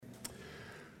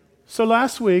So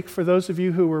last week, for those of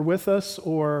you who were with us,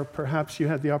 or perhaps you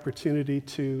had the opportunity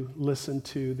to listen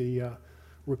to the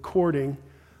recording,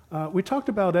 we talked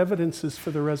about evidences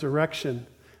for the resurrection.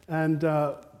 And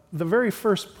the very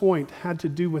first point had to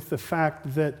do with the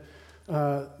fact that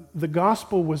the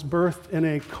gospel was birthed in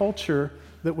a culture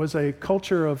that was a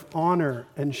culture of honor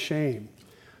and shame.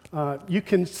 You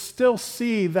can still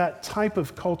see that type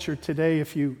of culture today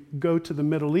if you go to the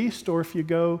Middle East or if you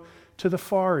go to the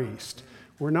Far East.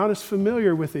 We're not as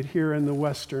familiar with it here in the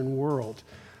Western world.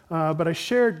 But I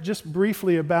shared just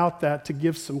briefly about that to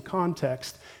give some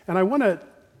context. And I want to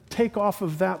take off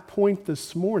of that point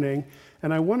this morning,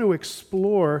 and I want to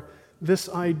explore this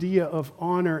idea of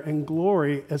honor and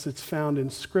glory as it's found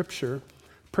in Scripture,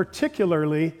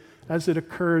 particularly as it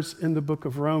occurs in the book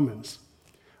of Romans.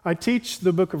 I teach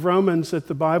the book of Romans at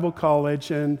the Bible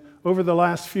College, and over the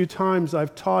last few times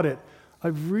I've taught it,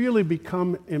 I've really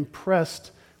become impressed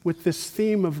with this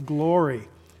theme of glory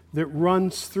that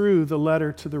runs through the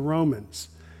letter to the Romans.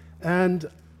 And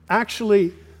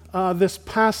actually, this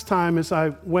past time as I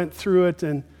went through it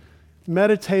and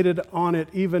meditated on it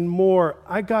even more,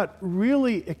 I got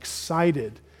really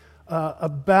excited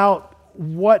about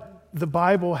what the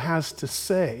Bible has to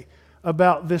say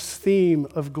about this theme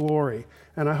of glory.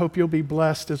 And I hope you'll be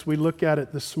blessed as we look at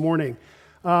it this morning.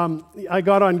 I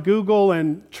got on Google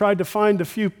and tried to find a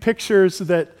few pictures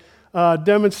that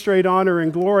demonstrate honor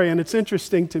and glory. And it's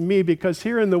interesting to me because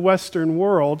here in the Western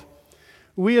world,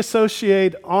 we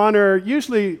associate honor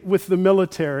usually with the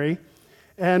military,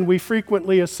 and we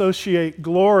frequently associate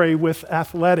glory with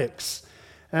athletics.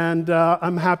 And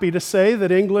I'm happy to say that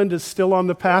England is still on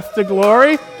the path to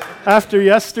glory after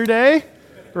yesterday,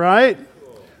 right?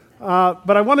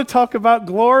 But I want to talk about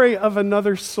glory of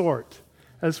another sort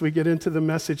as we get into the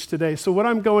message today. So what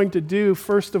I'm going to do,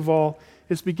 first of all,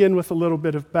 is begin with a little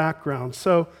bit of background.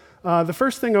 So the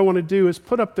first thing I want to do is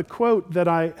put up the quote that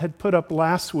I had put up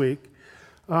last week,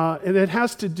 and it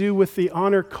has to do with the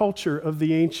honor culture of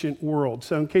the ancient world.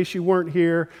 So in case you weren't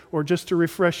here, or just to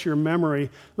refresh your memory,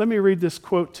 let me read this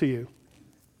quote to you.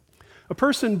 A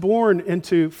person born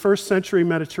into first century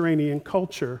Mediterranean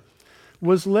culture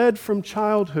was led from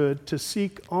childhood to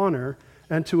seek honor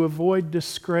and to avoid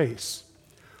disgrace.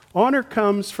 Honor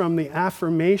comes from the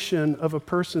affirmation of a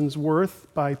person's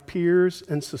worth by peers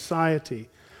and society,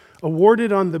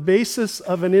 awarded on the basis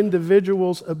of an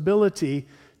individual's ability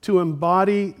to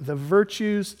embody the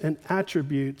virtues and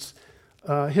attributes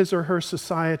his or her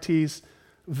society's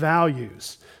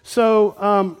values.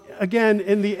 So again,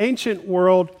 in the ancient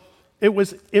world, it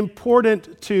was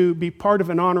important to be part of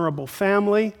an honorable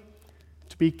family,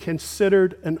 to be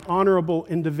considered an honorable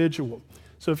individual.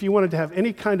 So if you wanted to have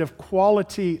any kind of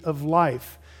quality of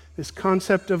life, this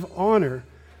concept of honor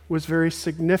was very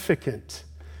significant.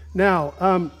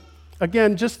 Now,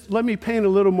 again, just let me paint a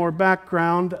little more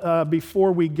background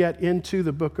before we get into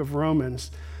the book of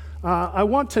Romans. I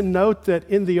want to note that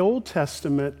in the Old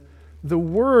Testament, the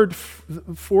word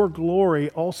for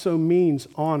glory also means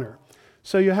honor.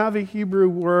 So you have a Hebrew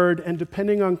word, and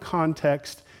depending on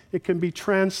context, it can be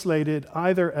translated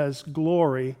either as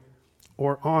glory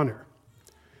or honor.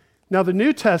 Now, the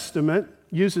New Testament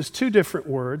uses two different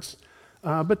words,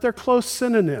 but they're close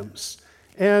synonyms.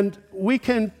 And we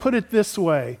can put it this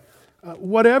way.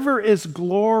 Whatever is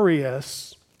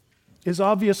glorious is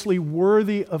obviously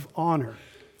worthy of honor.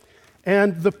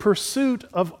 And the pursuit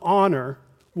of honor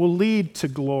will lead to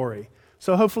glory.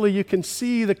 So hopefully you can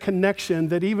see the connection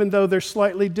that even though they're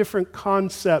slightly different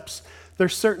concepts, they're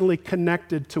certainly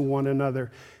connected to one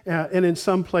another. And in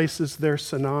some places, they're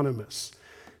synonymous.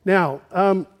 Now,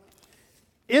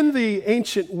 in the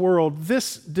ancient world,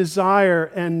 this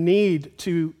desire and need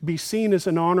to be seen as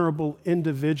an honorable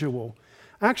individual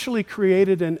actually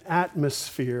created an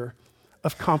atmosphere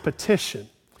of competition.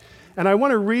 And I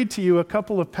want to read to you a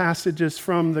couple of passages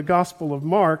from the Gospel of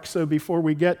Mark, so before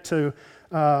we get to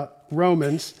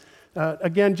Romans,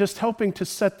 again, just helping to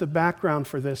set the background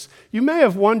for this. You may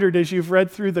have wondered as you've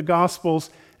read through the Gospels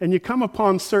and you come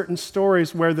upon certain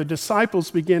stories where the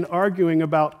disciples begin arguing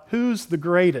about who's the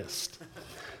greatest.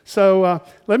 So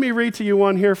let me read to you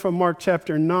one here from Mark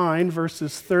chapter 9,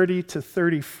 verses 30 to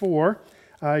 34.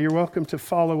 You're welcome to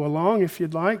follow along if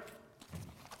you'd like.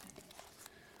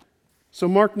 So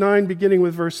Mark 9, beginning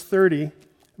with verse 30,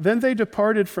 "Then they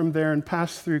departed from there and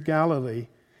passed through Galilee,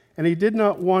 and he did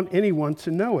not want anyone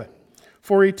to know it.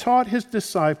 For he taught his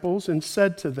disciples and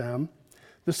said to them,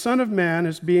 'The Son of Man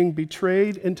is being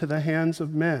betrayed into the hands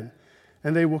of men,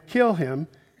 and they will kill him,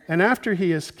 and after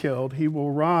he is killed, he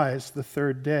will rise the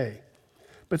third day.'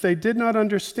 But they did not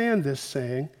understand this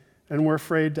saying and were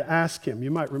afraid to ask him."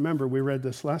 You might remember we read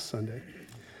this last Sunday.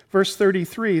 Verse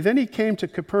 33, then he came to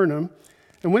Capernaum,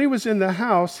 and when he was in the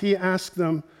house, he asked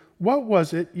them, what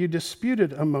was it you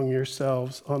disputed among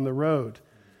yourselves on the road?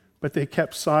 But they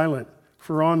kept silent,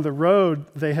 for on the road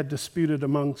they had disputed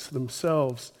amongst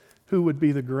themselves who would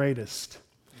be the greatest.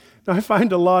 Now, I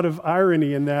find a lot of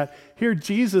irony in that. Here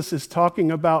Jesus is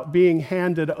talking about being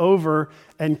handed over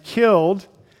and killed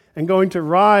and going to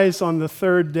rise on the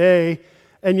third day,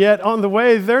 and yet on the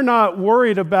way they're not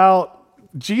worried about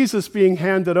Jesus being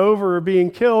handed over or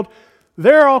being killed.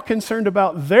 They're all concerned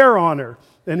about their honor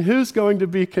and who's going to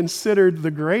be considered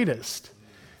the greatest.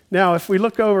 Now, if we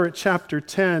look over at chapter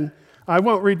 10, I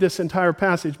won't read this entire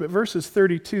passage, but verses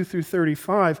 32 through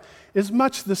 35 is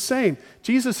much the same.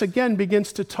 Jesus again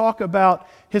begins to talk about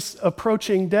his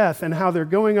approaching death and how they're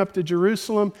going up to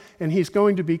Jerusalem and he's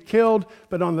going to be killed,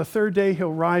 but on the third day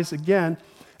he'll rise again.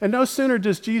 And no sooner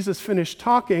does Jesus finish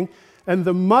talking, and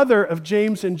the mother of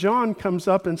James and John comes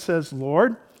up and says,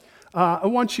 Lord, I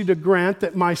want you to grant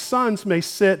that my sons may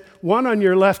sit one on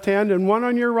your left hand and one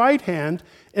on your right hand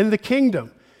in the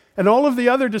kingdom. And all of the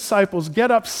other disciples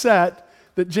get upset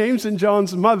that James and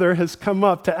John's mother has come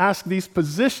up to ask these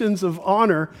positions of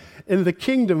honor in the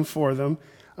kingdom for them.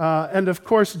 And of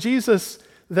course, Jesus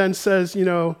then says,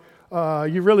 you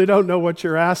really don't know what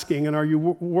you're asking, and are you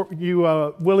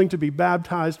willing to be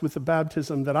baptized with the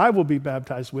baptism that I will be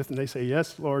baptized with? And they say,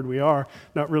 yes, Lord, we are,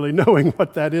 not really knowing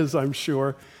what that is, I'm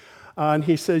sure. And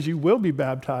he says, you will be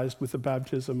baptized with the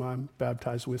baptism I'm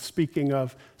baptized with, speaking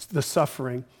of the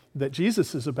suffering that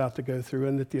Jesus is about to go through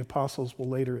and that the apostles will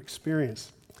later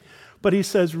experience. But he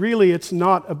says, really, it's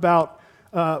not about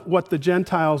what the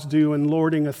Gentiles do in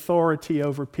lording authority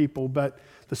over people, but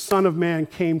the Son of Man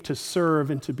came to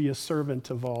serve and to be a servant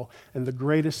of all, and the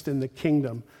greatest in the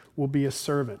kingdom will be a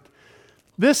servant.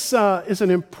 This is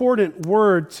an important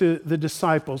word to the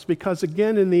disciples because,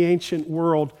 again, in the ancient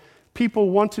world, people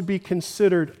want to be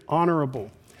considered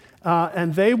honorable.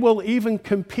 And they will even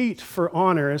compete for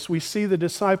honor, as we see the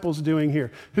disciples doing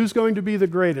here. Who's going to be the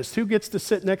greatest? Who gets to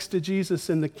sit next to Jesus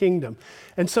in the kingdom?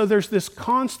 And so there's this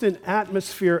constant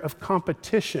atmosphere of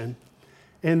competition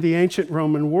in the ancient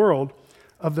Roman world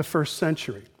of the first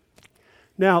century.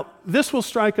 Now, this will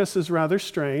strike us as rather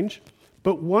strange,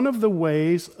 but one of the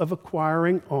ways of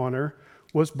acquiring honor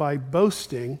was by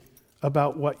boasting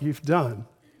about what you've done.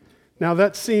 Now,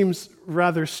 that seems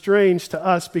rather strange to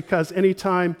us because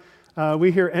anytime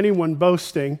we hear anyone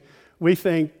boasting, we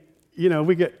think,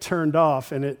 we get turned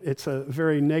off and it's a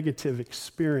very negative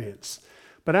experience.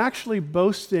 But actually,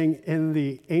 boasting in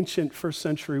the ancient first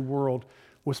century world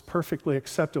was perfectly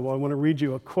acceptable. I want to read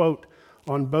you a quote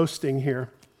on boasting here.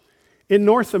 In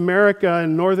North America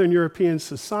and Northern European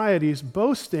societies,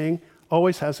 boasting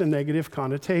always has a negative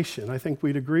connotation. I think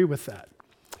we'd agree with that.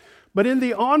 But in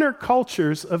the honor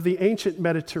cultures of the ancient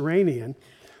Mediterranean,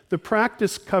 the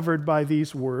practice covered by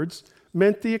these words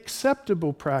meant the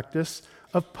acceptable practice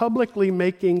of publicly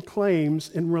making claims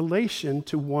in relation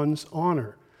to one's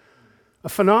honor, a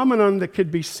phenomenon that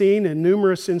could be seen in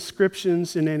numerous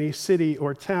inscriptions in any city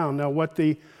or town. Now, what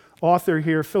the author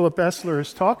here, Philip Esler,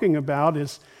 is talking about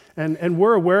is, and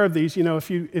we're aware of these,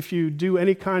 if you do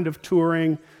any kind of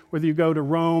touring, whether you go to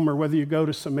Rome or whether you go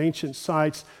to some ancient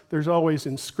sites, there's always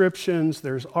inscriptions,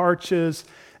 there's arches,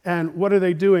 and what are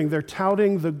they doing? They're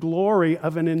touting the glory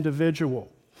of an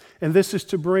individual. And this is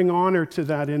to bring honor to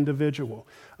that individual.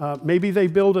 Maybe they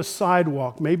build a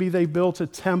sidewalk. Maybe they built a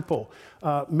temple.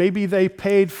 Maybe they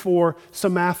paid for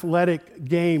some athletic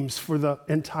games for the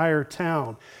entire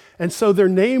town. And so their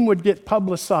name would get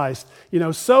publicized.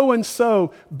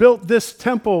 So-and-so built this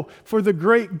temple for the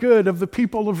great good of the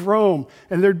people of Rome.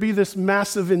 And there'd be this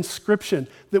massive inscription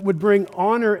that would bring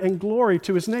honor and glory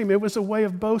to his name. It was a way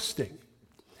of boasting.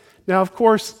 Now, of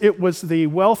course, it was the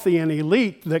wealthy and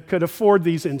elite that could afford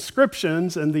these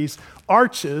inscriptions and these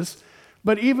arches,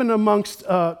 but even amongst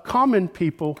common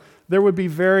people, there would be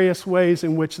various ways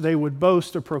in which they would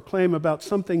boast or proclaim about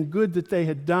something good that they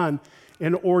had done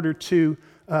in order to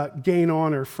gain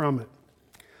honor from it.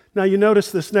 Now, you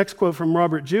notice this next quote from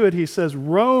Robert Jewett. He says,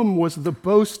 Rome was the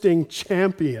boasting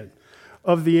champion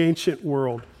of the ancient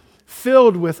world,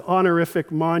 filled with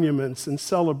honorific monuments and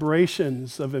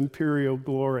celebrations of imperial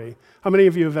glory. How many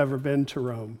of you have ever been to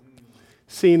Rome?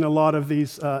 Seen a lot of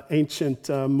these ancient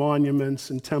monuments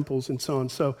and temples and so on.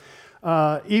 So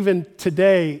even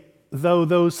today, though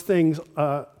those things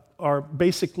are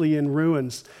basically in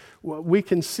ruins, we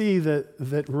can see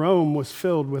that Rome was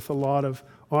filled with a lot of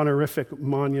honorific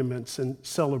monuments and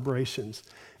celebrations.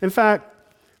 In fact,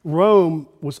 Rome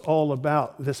was all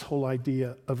about this whole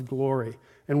idea of glory.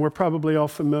 And we're probably all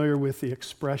familiar with the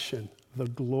expression, the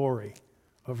glory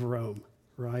of Rome,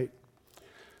 right?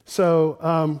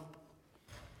 So,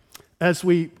 as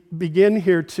we begin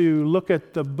here to look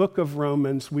at the book of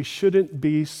Romans, we shouldn't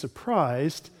be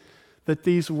surprised that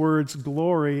these words,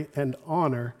 glory and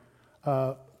honor,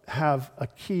 have a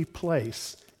key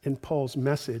place in Paul's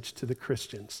message to the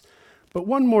Christians. But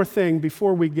one more thing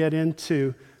before we get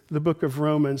into the book of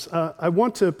Romans, I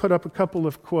want to put up a couple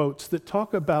of quotes that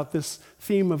talk about this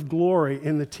theme of glory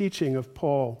in the teaching of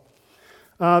Paul.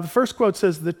 The first quote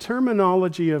says, "The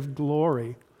terminology of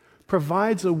glory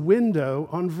provides a window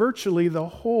on virtually the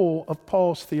whole of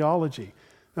Paul's theology."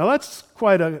 Now that's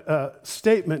quite a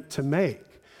statement to make.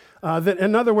 That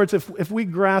in other words, if we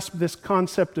grasp this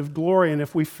concept of glory and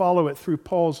if we follow it through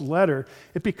Paul's letter,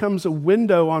 it becomes a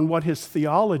window on what his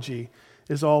theology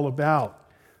is all about.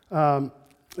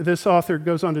 This author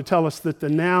goes on to tell us that the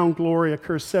noun glory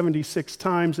occurs 76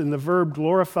 times and the verb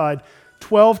glorified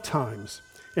 12 times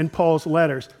in Paul's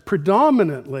letters,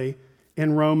 predominantly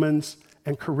in Romans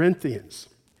and Corinthians.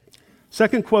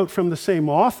 Second quote from the same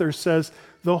author says,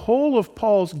 "The whole of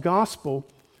Paul's gospel,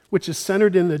 which is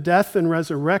centered in the death and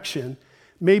resurrection,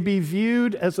 may be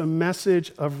viewed as a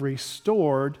message of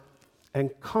restored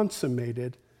and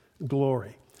consummated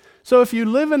glory." So if you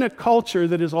live in a culture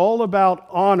that is all about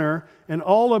honor and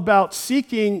all about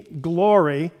seeking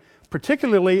glory,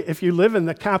 particularly if you live in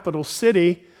the capital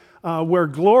city, where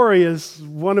glory is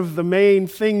one of the main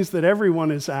things that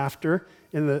everyone is after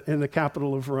in the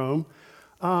capital of Rome,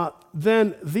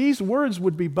 then these words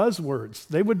would be buzzwords.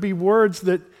 They would be words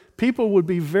that people would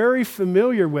be very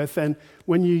familiar with, and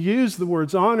when you use the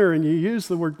words honor and you use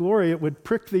the word glory, it would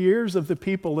prick the ears of the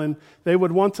people, and they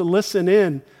would want to listen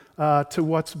in to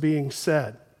what's being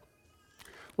said.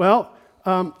 Well,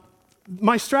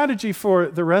 my strategy for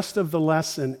the rest of the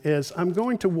lesson is I'm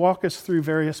going to walk us through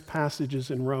various passages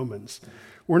in Romans.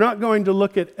 We're not going to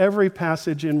look at every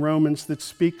passage in Romans that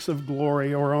speaks of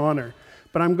glory or honor,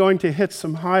 but I'm going to hit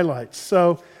some highlights.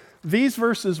 So these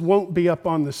verses won't be up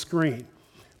on the screen,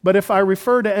 but if I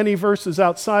refer to any verses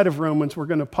outside of Romans, we're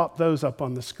going to pop those up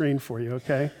on the screen for you,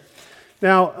 okay?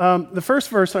 Now, the first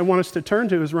verse I want us to turn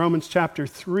to is Romans chapter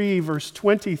 3, verse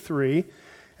 23,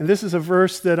 and this is a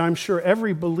verse that I'm sure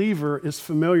every believer is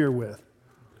familiar with.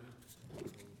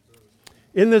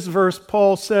 In this verse,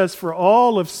 Paul says, "For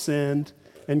all have sinned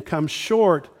and come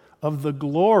short of the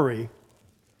glory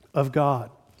of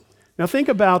God." Now think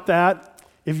about that.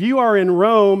 If you are in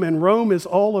Rome, and Rome is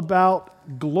all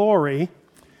about glory,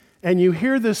 and you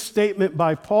hear this statement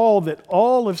by Paul that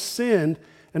all have sinned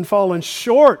and fallen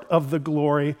short of the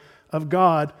glory of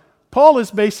God, Paul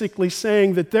is basically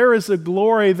saying that there is a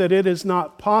glory that it is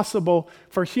not possible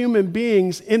for human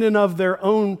beings in and of their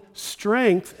own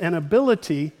strength and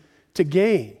ability to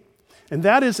gain. And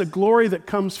that is a glory that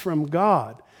comes from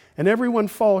God. And everyone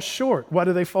falls short. Why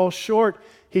do they fall short?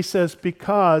 He says,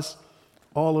 because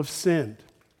all have sinned.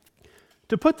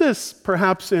 To put this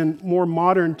perhaps in more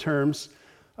modern terms,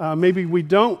 maybe we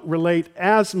don't relate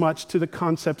as much to the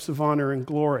concepts of honor and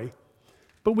glory,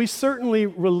 but we certainly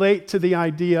relate to the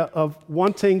idea of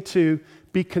wanting to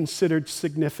be considered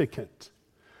significant,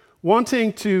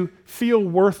 wanting to feel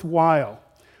worthwhile.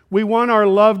 We want our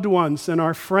loved ones and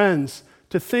our friends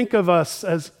to think of us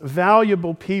as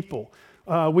valuable people.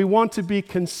 We want to be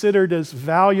considered as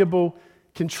valuable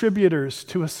contributors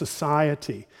to a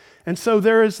society. And so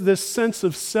there is this sense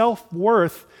of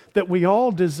self-worth that we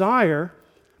all desire,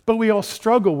 but we all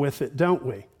struggle with it, don't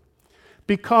we?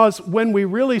 Because when we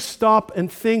really stop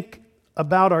and think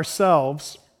about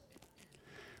ourselves,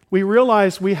 we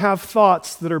realize we have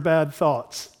thoughts that are bad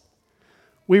thoughts.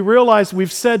 We realize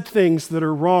we've said things that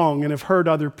are wrong and have hurt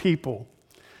other people.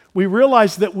 We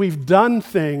realize that we've done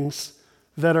things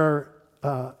that are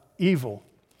evil.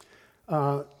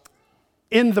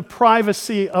 In the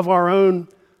privacy of our own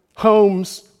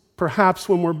homes, perhaps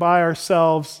when we're by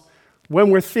ourselves,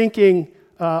 when we're thinking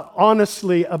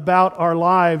honestly about our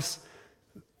lives,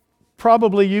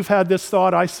 probably you've had this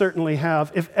thought, I certainly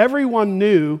have. If everyone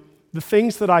knew the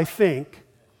things that I think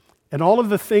and all of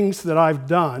the things that I've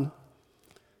done,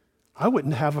 I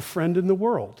wouldn't have a friend in the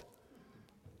world.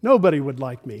 Nobody would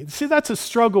like me. See, that's a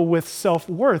struggle with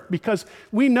self-worth because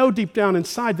we know deep down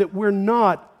inside that we're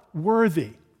not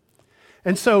worthy.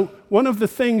 And so one of the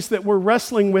things that we're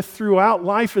wrestling with throughout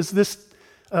life is this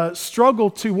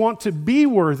struggle to want to be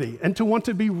worthy and to want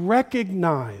to be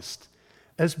recognized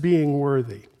as being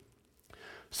worthy.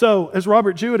 So, as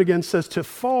Robert Jewett again says, to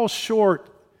fall short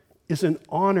is an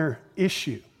honor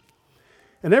issue.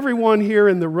 And everyone here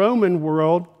in the Roman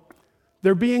world,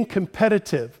 they're being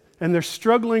competitive and they're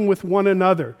struggling with one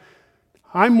another.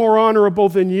 I'm more honorable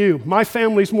than you. My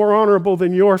family's more honorable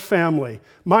than your family.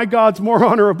 My God's more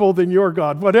honorable than your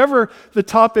God. Whatever the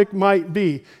topic might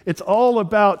be, it's all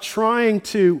about trying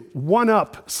to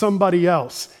one-up somebody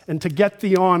else and to get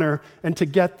the honor and to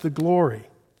get the glory.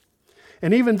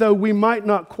 And even though we might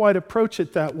not quite approach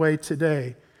it that way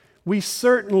today, we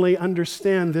certainly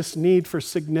understand this need for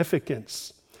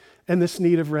significance and this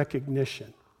need of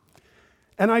recognition.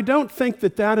 And I don't think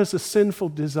that that is a sinful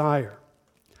desire.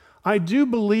 I do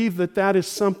believe that that is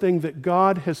something that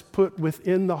God has put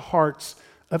within the hearts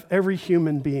of every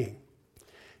human being.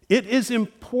 It is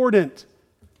important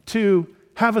to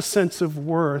have a sense of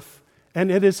worth,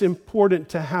 and it is important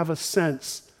to have a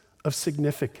sense of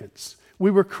significance.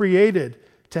 We were created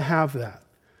to have that.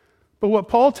 But what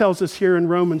Paul tells us here in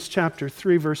Romans chapter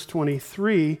 3, verse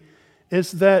 23,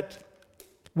 is that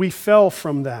we fell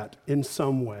from that in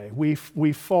some way. We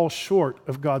fall short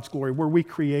of God's glory. Were we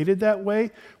created that way?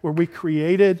 Were we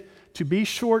created to be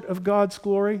short of God's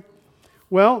glory?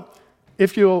 Well,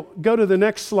 if you'll go to the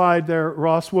next slide there,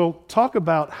 Ross, we'll talk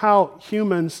about how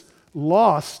humans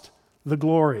lost the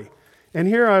glory. And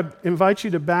here I'd invite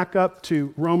you to back up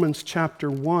to Romans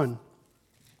chapter 1.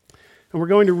 And we're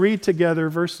going to read together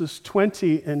verses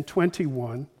 20 and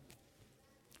 21.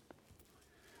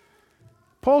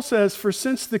 Paul says, "For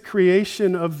since the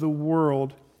creation of the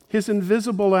world, his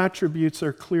invisible attributes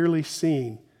are clearly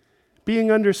seen,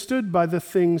 being understood by the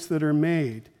things that are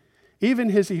made, even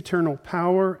his eternal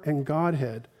power and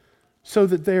Godhead, so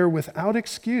that they are without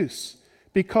excuse,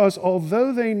 because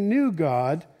although they knew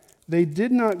God, they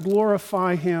did not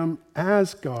glorify him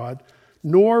as God,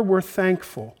 nor were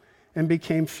thankful, and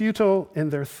became futile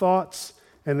in their thoughts,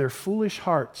 and their foolish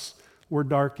hearts were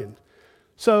darkened."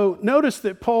 So notice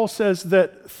that Paul says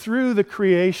that through the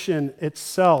creation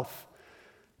itself,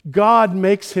 God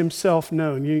makes himself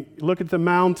known. You look at the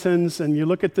mountains and you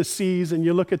look at the seas and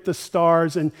you look at the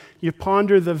stars and you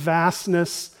ponder the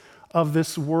vastness of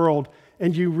this world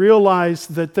and you realize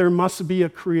that there must be a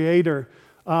creator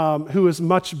who is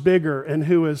much bigger and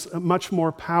who is much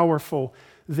more powerful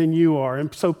than you are.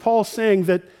 And so Paul's saying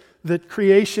that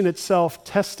creation itself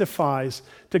testifies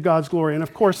to God's glory. And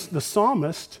of course, the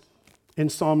psalmist in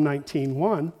Psalm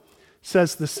 19:1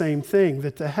 says the same thing,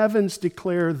 that the heavens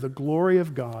declare the glory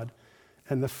of God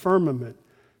and the firmament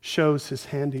shows his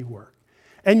handiwork.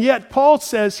 And yet Paul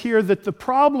says here that the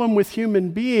problem with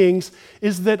human beings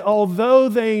is that although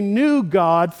they knew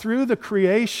God through the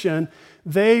creation,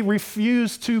 they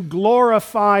refused to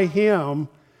glorify him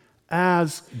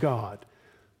as God.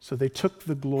 So they took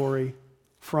the glory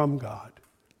from God.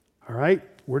 All right,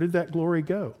 where did that glory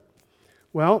go?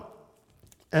 Well,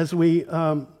 as we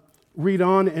read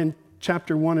on in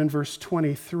chapter 1 and verse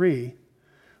 23,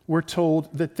 we're told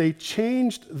that they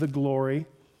changed the glory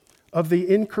of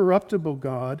the incorruptible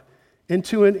God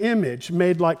into an image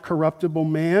made like corruptible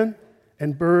man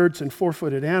and birds and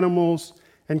four-footed animals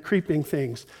and creeping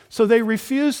things. So they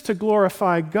refused to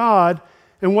glorify God,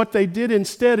 and what they did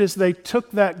instead is they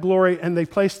took that glory and they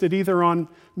placed it either on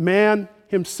man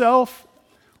himself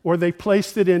or they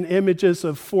placed it in images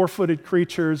of four-footed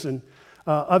creatures and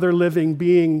other living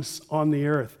beings on the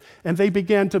earth. And they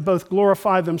began to both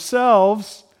glorify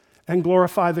themselves and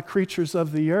glorify the creatures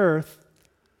of the earth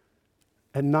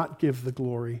and not give the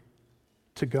glory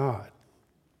to God.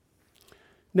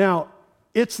 Now,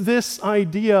 it's this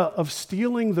idea of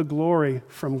stealing the glory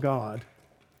from God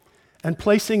and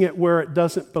placing it where it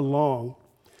doesn't belong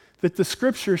that the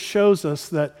Scripture shows us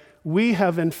that we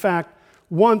have in fact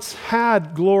once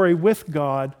had glory with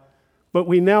God, but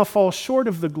we now fall short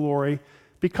of the glory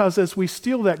because as we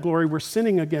steal that glory, we're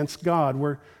sinning against God.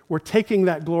 We're taking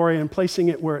that glory and placing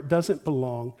it where it doesn't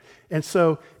belong. And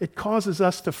so it causes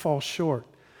us to fall short.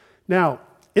 Now,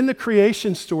 in the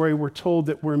creation story, we're told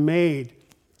that we're made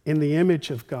in the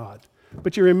image of God.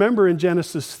 But you remember in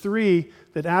Genesis 3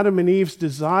 that Adam and Eve's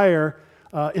desire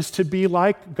is to be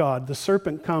like God. The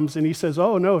serpent comes and he says,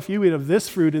 "Oh no, if you eat of this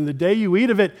fruit and the day you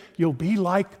eat of it, you'll be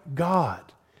like God."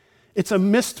 It's a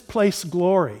misplaced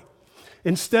glory.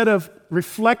 Instead of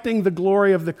reflecting the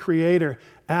glory of the Creator,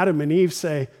 Adam and Eve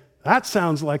say, "That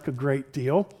sounds like a great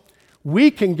deal.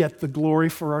 We can get the glory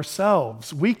for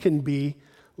ourselves. We can be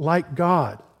like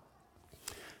God."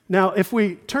 Now, if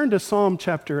we turn to Psalm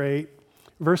chapter 8,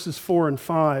 verses 4 and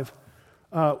 5,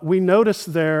 we notice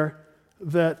there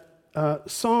that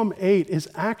Psalm 8 is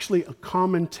actually a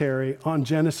commentary on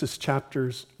Genesis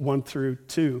chapters 1 through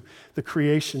 2, the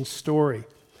creation story.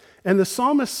 And the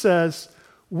psalmist says,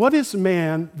 "What is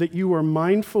man that you are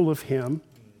mindful of him,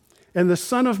 and the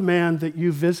Son of Man that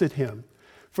you visit him?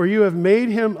 For you have made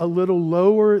him a little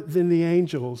lower than the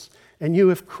angels, and you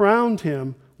have crowned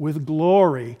him with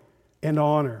glory and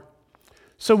honor.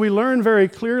 So we learn very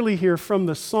clearly here from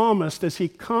the psalmist as he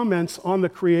comments on the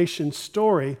creation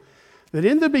story that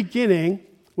in the beginning,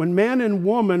 when man and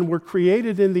woman were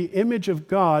created in the image of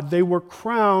God, they were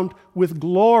crowned with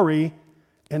glory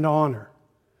and honor.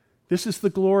 This is the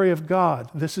glory of God.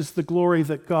 This is the glory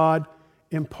that God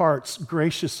imparts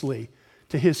graciously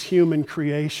to his human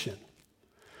creation.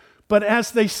 But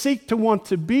as they seek to want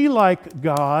to be like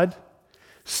God,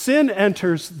 sin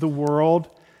enters the world,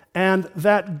 and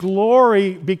that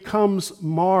glory becomes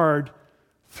marred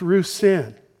through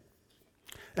sin.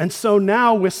 And so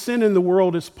now, with sin in the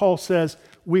world, as Paul says,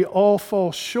 we all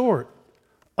fall short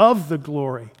of the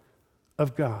glory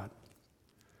of God.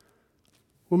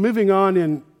 Well, moving on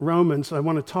in Romans, I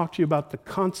want to talk to you about the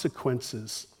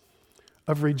consequences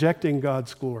of rejecting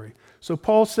God's glory. So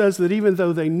Paul says that even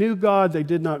though they knew God, they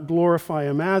did not glorify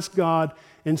him as God.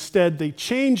 Instead, they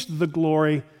changed the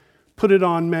glory, put it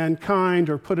on mankind,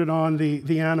 or put it on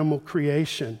the animal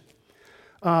creation.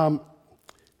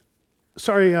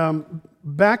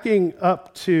 Backing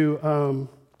up to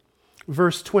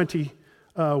verse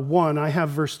 21, I have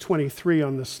verse 23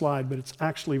 on the slide, but it's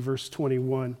actually verse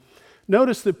 21.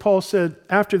 Notice that Paul said,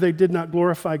 after they did not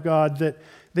glorify God, that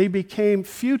they became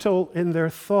futile in their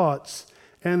thoughts,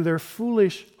 and their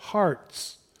foolish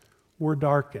hearts were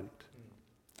darkened.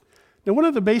 Now, one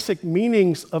of the basic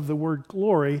meanings of the word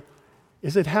glory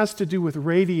is it has to do with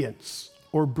radiance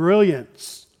or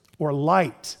brilliance or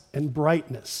light and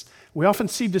brightness. We often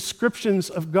see descriptions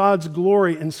of God's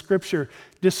glory in Scripture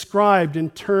described in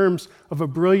terms of a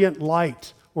brilliant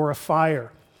light or a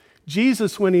fire.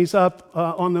 Jesus, when he's up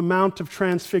on the Mount of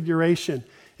Transfiguration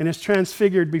and is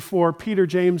transfigured before Peter,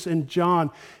 James, and John,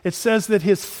 it says that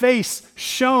his face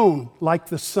shone like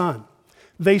the sun.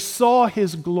 They saw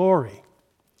his glory.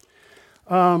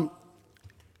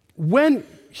 When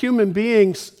human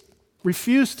beings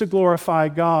refuse to glorify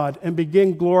God and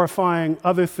begin glorifying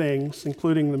other things,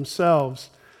 including themselves,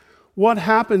 what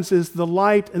happens is the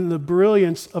light and the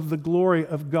brilliance of the glory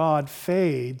of God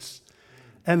fades,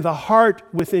 and the heart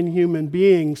within human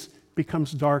beings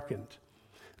becomes darkened.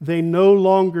 They no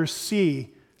longer see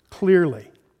clearly.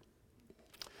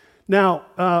 Now,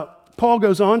 Paul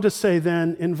goes on to say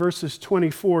then in verses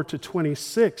 24 to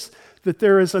 26 that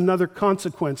there is another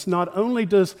consequence. Not only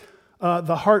does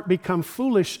the heart become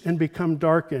foolish and become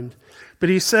darkened, but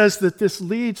he says that this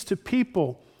leads to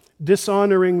people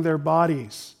dishonoring their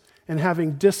bodies and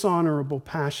having dishonorable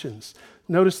passions.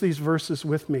 Notice these verses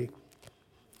with me.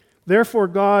 Therefore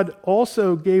God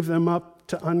also gave them up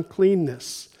to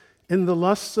uncleanness in the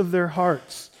lusts of their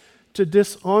hearts, to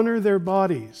dishonor their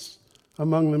bodies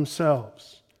among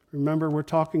themselves. Remember, we're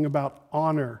talking about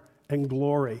honor and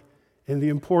glory and the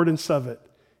importance of it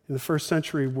in the first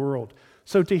century world.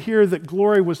 So to hear that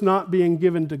glory was not being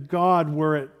given to God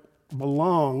where it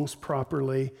belongs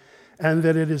properly, and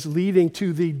that it is leading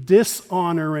to the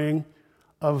dishonoring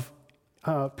of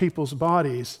people's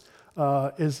bodies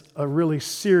is a really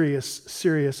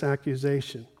serious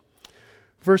accusation.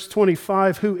 Verse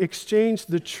 25, who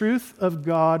exchanged the truth of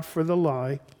God for the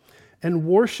lie and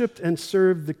worshiped and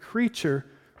served the creature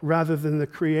rather than the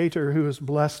Creator, who is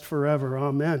blessed forever.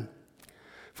 Amen.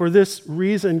 For this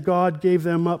reason, God gave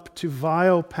them up to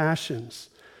vile passions,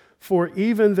 for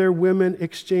even their women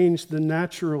exchanged the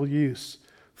natural use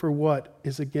for what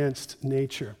is against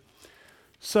nature.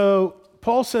 So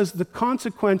Paul says the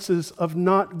consequences of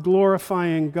not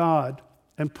glorifying God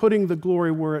and putting the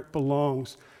glory where it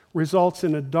belongs results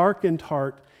in a darkened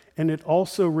heart, and it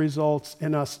also results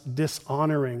in us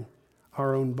dishonoring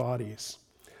our own bodies.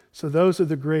 So those are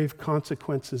the grave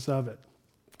consequences of it.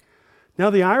 Now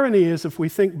the irony is, if we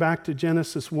think back to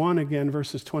Genesis 1 again,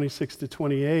 verses 26 to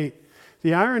 28,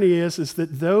 the irony is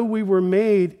that though we were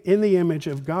made in the image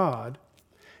of God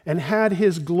and had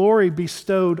his glory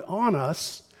bestowed on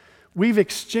us, we've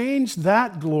exchanged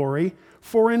that glory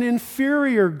for an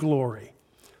inferior glory,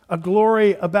 a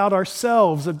glory about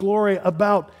ourselves, a glory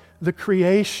about the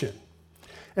creation.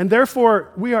 And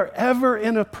therefore, we are ever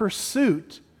in a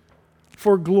pursuit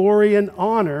for glory and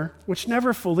honor, which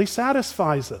never fully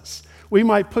satisfies us. We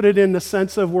might put it in the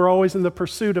sense of we're always in the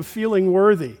pursuit of feeling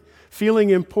worthy, feeling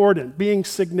important, being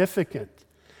significant.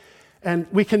 And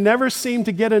we can never seem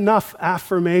to get enough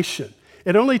affirmation.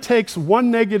 It only takes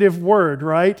one negative word,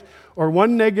 right? Or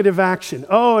one negative action.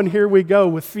 Oh, and here we go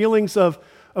with feelings of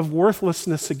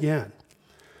worthlessness again.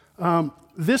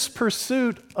 This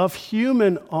pursuit of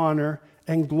human honor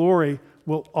and glory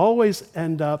will always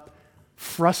end up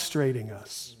frustrating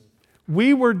us.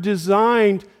 We were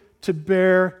designed to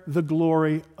bear the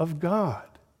glory of God.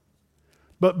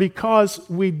 But because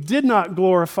we did not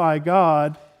glorify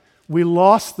God, We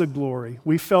lost the glory.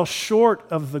 We fell short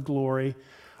of the glory.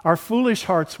 Our foolish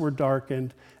hearts were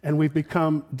darkened, and we've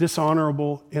become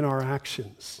dishonorable in our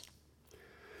actions.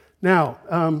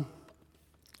 Now,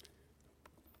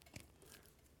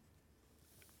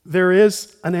 there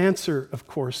is an answer, of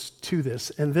course, to this,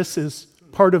 and this is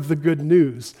part of the good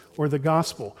news or the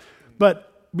gospel.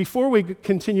 But before we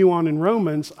continue on in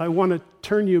Romans, I want to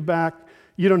turn you back.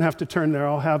 You don't have to turn there.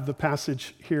 I'll have the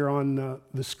passage here on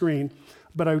the screen.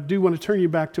 But I do want to turn you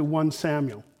back to 1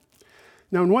 Samuel.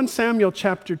 Now, in 1 Samuel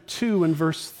chapter 2 and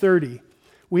verse 30,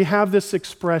 we have this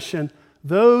expression,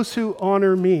 "Those who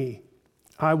honor me,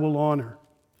 I will honor."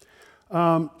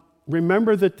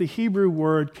 Remember that the Hebrew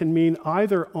word can mean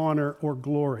either honor or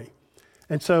glory.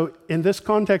 And so in this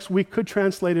context, we could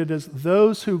translate it as,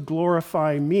 "Those who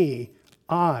glorify me,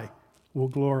 I will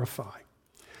glorify."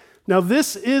 Now,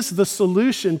 this is the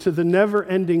solution to the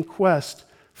never-ending quest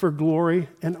for glory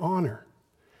and honor.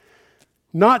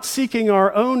 Not seeking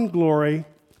our own glory,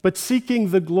 but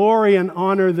seeking the glory and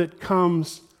honor that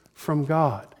comes from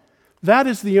God. That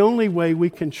is the only way we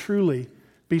can truly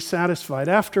be satisfied.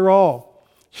 After all,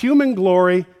 human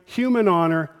glory, human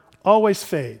honor always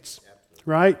fades,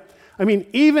 right? I mean,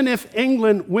 even if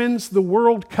England wins the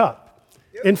World Cup,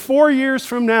 in 4 years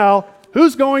from now,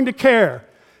 who's going to care?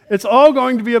 It's all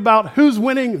going to be about who's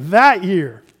winning that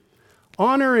year.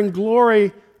 Honor and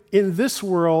glory in this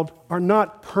world are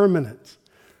not permanent.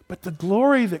 But the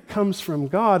glory that comes from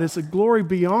God is a glory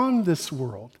beyond this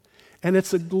world. And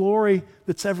it's a glory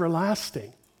that's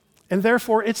everlasting. And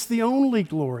therefore, it's the only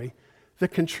glory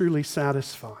that can truly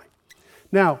satisfy.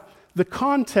 Now, the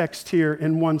context here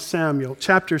in 1 Samuel,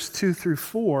 chapters 2 through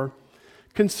 4,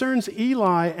 concerns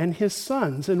Eli and his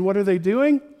sons. And what are they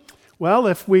doing? Well,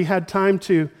 if we had time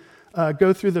to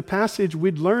go through the passage,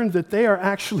 we'd learn that they are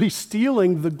actually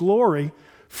stealing the glory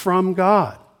from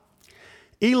God.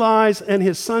 Eli's and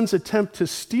his sons' attempt to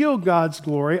steal God's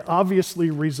glory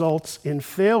obviously results in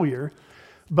failure.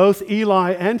 Both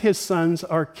Eli and his sons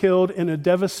are killed in a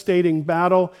devastating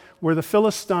battle where the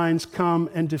Philistines come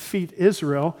and defeat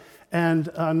Israel.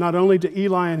 And not only do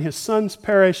Eli and his sons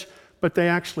perish, but they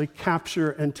actually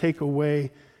capture and take away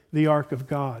the Ark of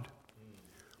God.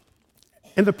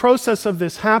 In the process of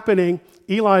this happening,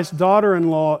 Eli's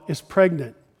daughter-in-law is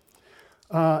pregnant.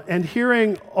 And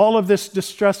hearing all of this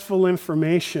distressful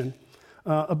information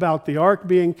about the ark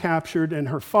being captured and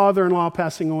her father-in-law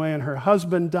passing away and her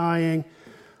husband dying,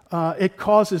 it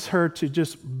causes her to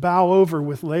just bow over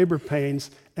with labor pains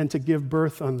and to give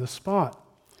birth on the spot.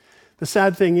 The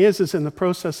sad thing is in the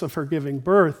process of her giving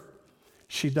birth,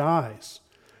 she dies.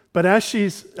 But as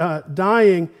she's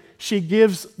dying, she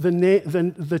gives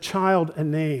the child a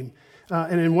name.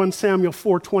 And in 1 Samuel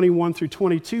 4:21 through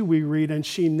 22, we read, "And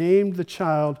she named the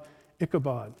child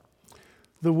Ichabod."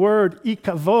 The word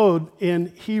ikavod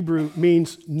in Hebrew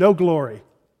means no glory.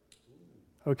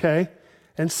 Okay?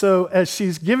 And so as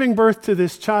she's giving birth to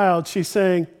this child, she's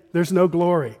saying, there's no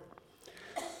glory.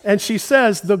 And she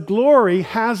says, the glory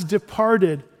has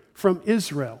departed from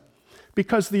Israel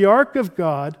because the ark of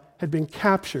God had been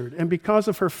captured and because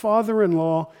of her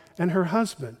father-in-law and her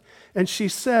husband. And she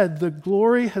said, the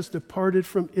glory has departed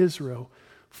from Israel,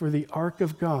 for the ark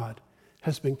of God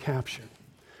has been captured.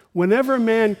 Whenever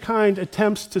mankind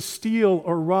attempts to steal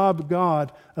or rob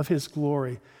God of his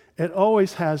glory, it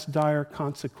always has dire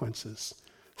consequences.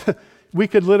 We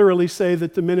could literally say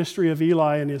that the ministry of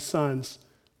Eli and his sons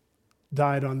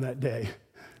died on that day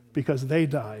because they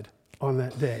died on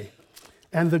that day.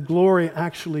 And the glory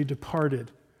actually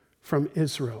departed from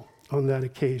Israel on that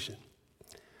occasion.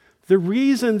 The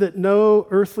reason that no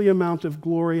earthly amount of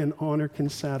glory and honor can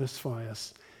satisfy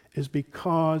us is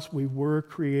because we were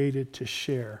created to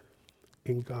share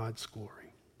in God's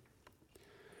glory.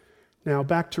 Now,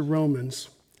 back to Romans,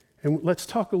 and let's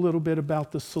talk a little bit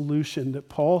about the solution that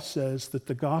Paul says that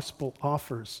the gospel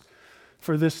offers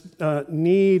for this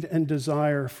need and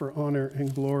desire for honor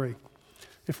and glory.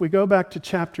 If we go back to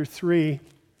chapter 3,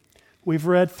 we've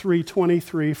read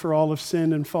 3:23, for all have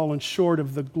sinned and fallen short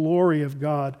of the glory of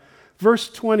God. Verse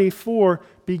 24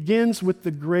 begins with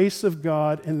the grace of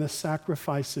God and the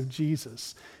sacrifice of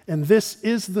Jesus. And this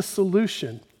is the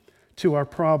solution to our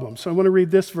problem. So I want to read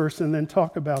this verse and then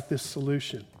talk about this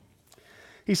solution.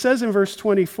 He says in verse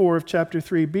 24 of chapter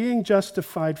 3, being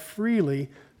justified freely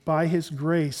by his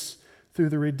grace through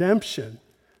the redemption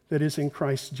that is in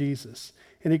Christ Jesus.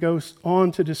 And he goes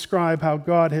on to describe how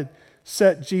God had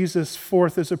set Jesus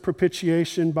forth as a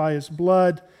propitiation by his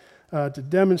blood, to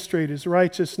demonstrate his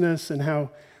righteousness, and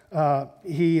how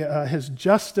he has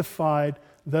justified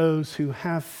those who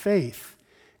have faith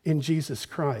in Jesus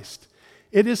Christ.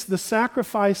 It is the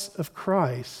sacrifice of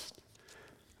Christ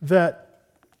that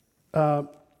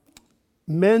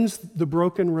mends the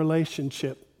broken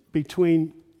relationship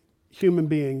between human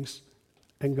beings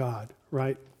and God,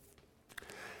 right?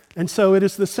 And so it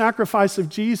is the sacrifice of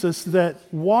Jesus that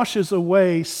washes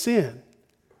away sin.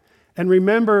 And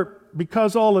remember,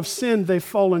 because all have sinned, they've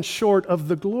fallen short of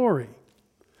the glory.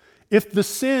 If the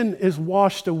sin is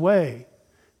washed away,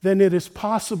 then it is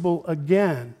possible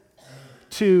again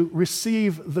to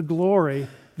receive the glory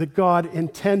that God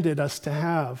intended us to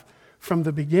have from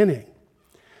the beginning.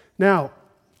 Now,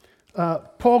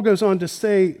 Paul goes on to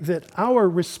say that our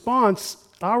response,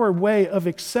 our way of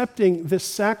accepting this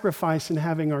sacrifice and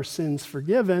having our sins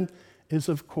forgiven is,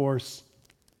 of course,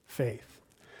 faith.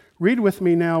 Read with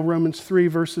me now Romans 3,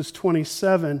 verses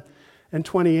 27 and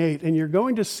 28, and you're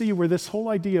going to see where this whole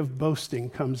idea of boasting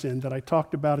comes in that I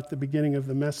talked about at the beginning of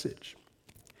the message.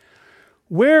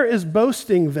 Where is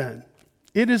boasting then?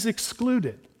 It is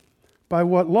excluded. By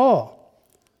what law?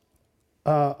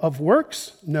 Of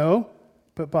works? No,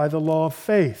 but by the law of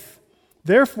faith.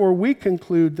 Therefore, we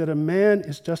conclude that a man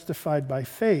is justified by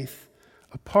faith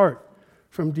apart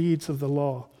from deeds of the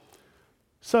law.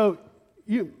 So,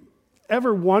 you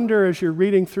ever wonder as you're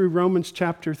reading through Romans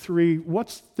chapter 3,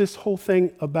 what's this whole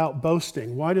thing about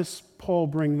boasting? Why does Paul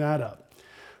bring that up?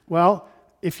 Well,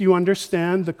 if you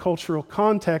understand the cultural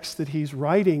context that he's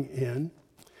writing in,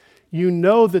 you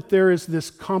know that there is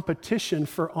this competition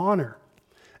for honor.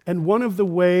 And one of the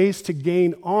ways to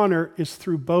gain honor is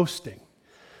through boasting.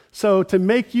 So to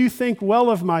make you think well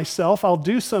of myself, I'll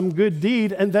do some good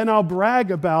deed and then I'll brag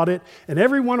about it, and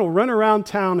everyone will run around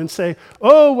town and say,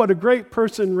 oh, what a great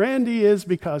person Randy is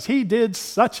because he did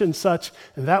such, and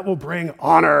that will bring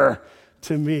honor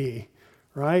to me,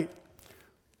 right?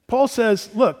 Paul says,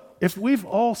 look, if we've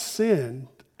all sinned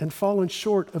and fallen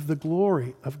short of the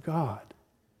glory of God,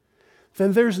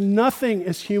 then there's nothing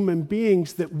as human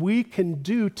beings that we can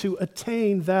do to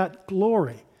attain that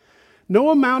glory.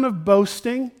 No amount of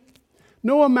boasting,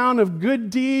 no amount of good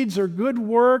deeds or good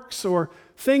works or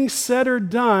things said or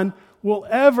done will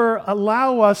ever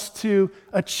allow us to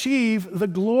achieve the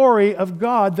glory of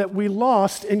God that we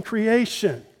lost in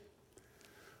creation.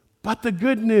 But the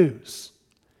good news,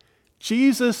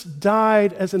 Jesus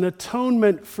died as an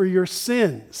atonement for your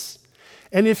sins.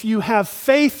 And if you have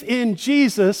faith in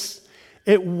Jesus,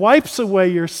 it wipes away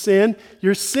your sin.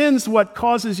 Your sin's what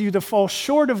causes you to fall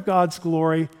short of God's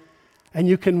glory, and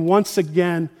you can once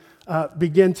again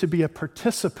begin to be a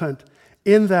participant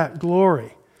in that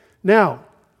glory. Now,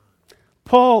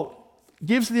 Paul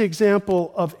gives the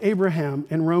example of Abraham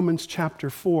in Romans chapter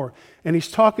 4, and he's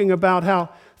talking about how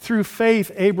through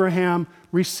faith Abraham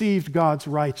received God's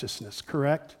righteousness,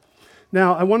 correct?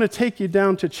 Now, I want to take you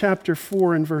down to chapter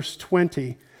 4 and verse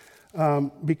 20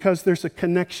 because there's a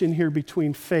connection here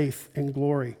between faith and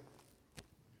glory.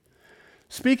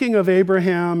 Speaking of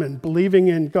Abraham and believing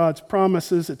in God's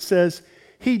promises, it says,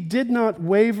 he did not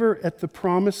waver at the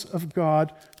promise of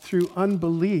God through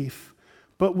unbelief,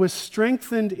 but was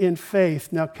strengthened in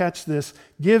faith. Now catch this,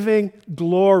 giving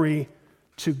glory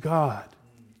to God.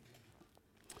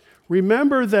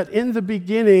 Remember that in the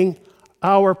beginning,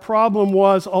 our problem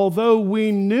was, although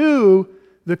we knew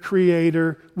the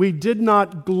Creator, we did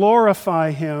not glorify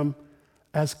Him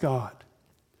as God.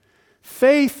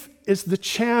 Faith is the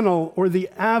channel or the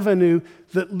avenue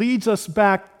that leads us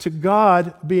back to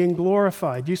God being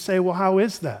glorified. You say, well, how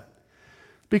is that?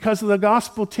 Because the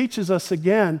gospel teaches us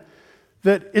again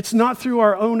that it's not through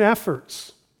our own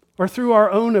efforts or through our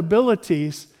own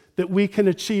abilities that we can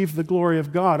achieve the glory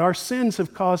of God. Our sins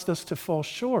have caused us to fall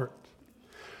short.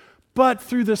 But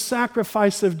through the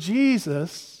sacrifice of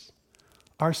Jesus,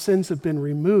 our sins have been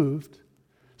removed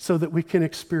so that we can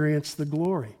experience the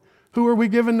glory. Who are we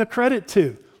giving the credit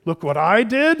to? Look what I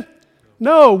did?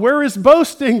 No, where is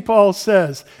boasting, Paul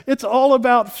says? It's all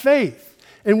about faith.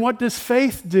 And what does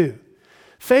faith do?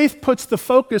 Faith puts the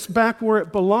focus back where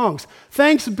it belongs.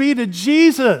 Thanks be to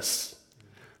Jesus,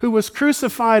 who was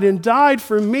crucified and died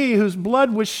for me, whose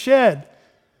blood was shed.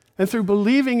 And through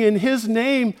believing in His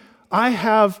name, I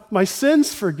have my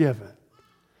sins forgiven.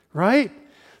 Right?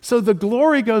 So the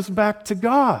glory goes back to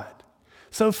God.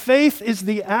 So faith is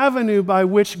the avenue by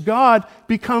which God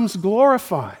becomes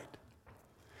glorified.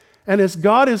 And as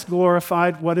God is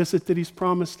glorified, what is it that He's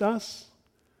promised us?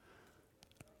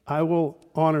 I will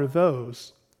honor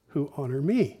those who honor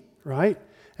me, right?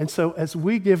 And so as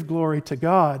we give glory to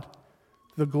God,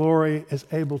 the glory is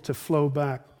able to flow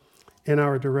back in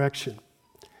our direction.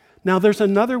 Now, there's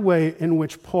another way in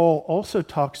which Paul also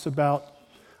talks about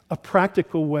a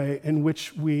practical way in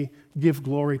which we give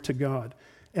glory to God.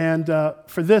 And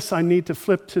for this, I need to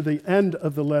flip to the end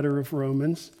of the letter of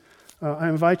Romans, I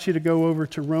invite you to go over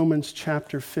to Romans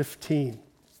chapter 15.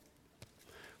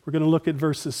 We're going to look at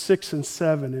verses 6 and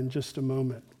 7 in just a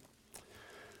moment.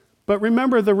 But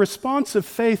remember, the response of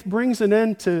faith brings an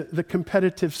end to the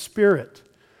competitive spirit.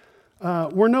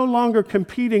 We're no longer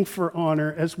competing for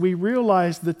honor as we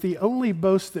realize that the only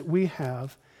boast that we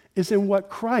have is in what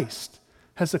Christ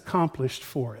has accomplished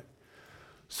for it.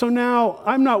 So now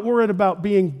I'm not worried about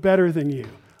being better than you.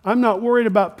 I'm not worried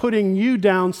about putting you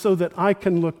down so that I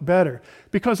can look better,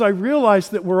 because I realize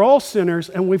that we're all sinners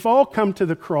and we've all come to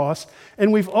the cross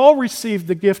and we've all received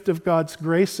the gift of God's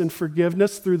grace and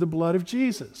forgiveness through the blood of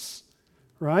Jesus,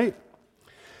 right?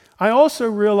 I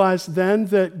also realize then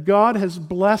that God has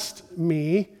blessed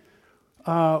me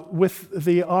with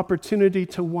the opportunity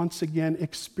to once again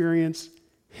experience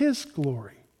His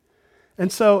glory.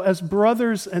 And so as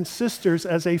brothers and sisters,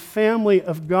 as a family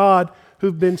of God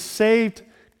who've been saved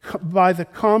by the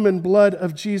common blood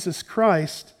of Jesus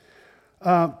Christ,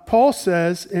 Paul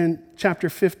says in chapter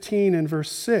 15 and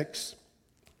verse 6,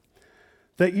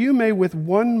 that you may with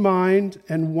one mind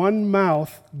and one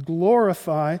mouth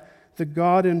glorify the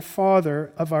God and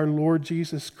Father of our Lord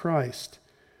Jesus Christ.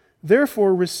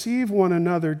 Therefore receive one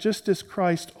another just as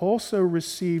Christ also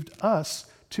received us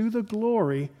to the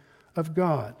glory of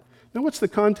God. Now what's the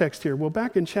context here? Well,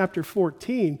 back in chapter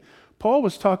 14, Paul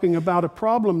was talking about a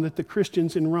problem that the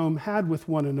Christians in Rome had with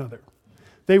one another.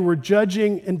 They were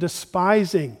judging and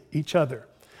despising each other.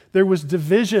 There was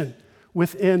division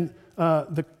within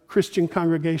the Christian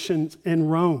congregations in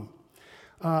Rome.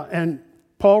 And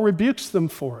Paul rebukes them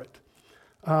for it.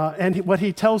 And what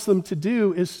he tells them to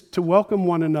do is to welcome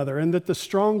one another, and that the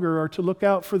stronger are to look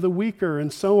out for the weaker,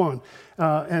 and so on.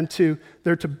 And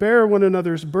they're to bear one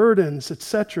another's burdens,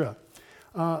 etc.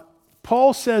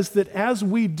 Paul says that as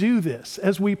we do this,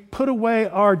 as we put away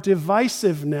our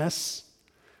divisiveness,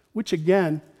 which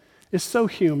again is so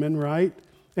human, right?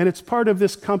 And it's part of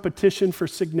this competition for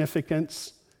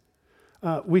significance.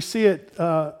 We see it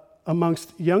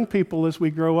amongst young people as we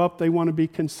grow up. They want to be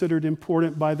considered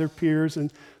important by their peers,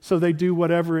 and so they do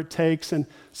whatever it takes. And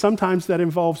sometimes that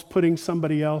involves putting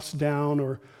somebody else down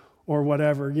or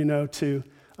whatever, to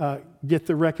get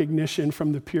the recognition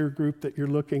from the peer group that you're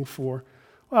looking for.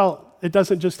 Well, it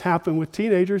doesn't just happen with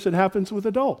teenagers, it happens with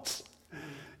adults,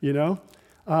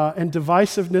 And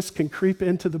divisiveness can creep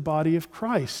into the body of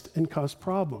Christ and cause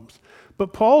problems.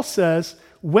 But Paul says,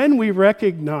 when we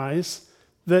recognize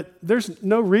that there's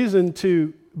no reason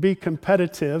to be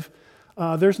competitive,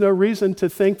 there's no reason to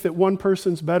think that one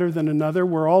person's better than another,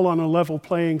 we're all on a level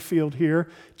playing field here.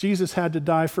 Jesus had to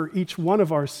die for each one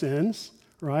of our sins,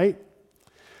 right?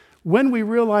 When we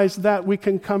realize that, we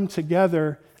can come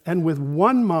together and with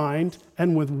one mind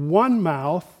and with one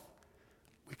mouth,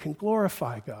 we can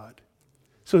glorify God.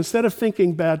 So instead of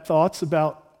thinking bad thoughts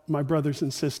about my brothers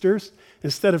and sisters,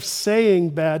 instead of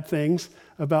saying bad things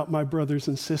about my brothers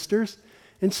and sisters,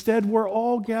 instead we're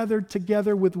all gathered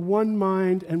together with one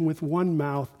mind and with one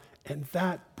mouth, and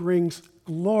that brings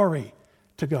glory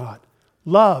to God.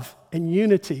 Love and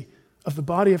unity of the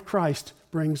body of Christ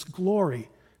brings glory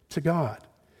to God.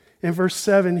 In verse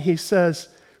 7, he says,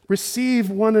 receive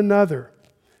one another,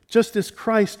 just as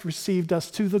Christ received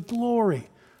us to the glory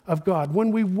of God.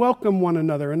 When we welcome one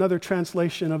another, another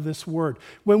translation of this word,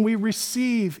 when we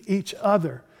receive each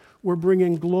other, we're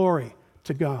bringing glory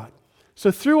to God.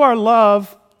 So through our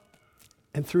love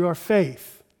and through our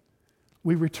faith,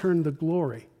 we return the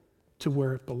glory to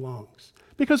where it belongs.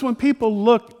 Because when people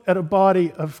look at a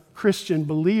body of Christian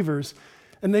believers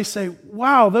and they say,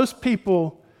 wow, those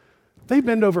people, they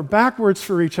bend over backwards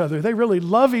for each other. They really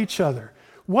love each other.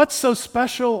 What's so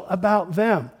special about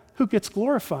them? Who gets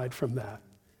glorified from that?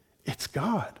 It's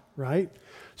God, right?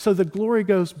 So the glory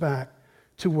goes back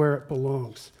to where it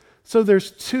belongs. So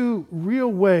there's two real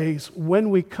ways when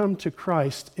we come to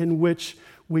Christ in which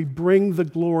we bring the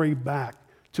glory back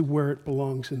to where it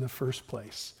belongs in the first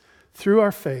place, through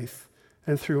our faith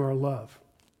and through our love.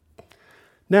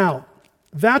 Now,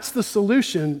 that's the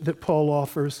solution that Paul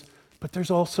offers, but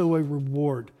there's also a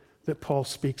reward that Paul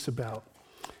speaks about.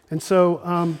 And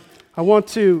so I want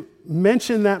to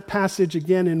mention that passage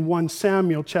again in 1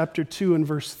 Samuel chapter 2 and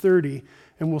verse 30,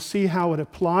 and we'll see how it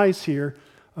applies here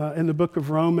in the book of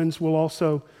Romans. We'll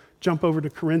also jump over to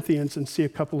Corinthians and see a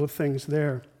couple of things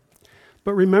there.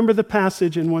 But remember the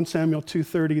passage in 1 Samuel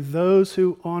 2:30, those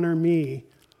who honor me,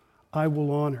 I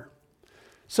will honor.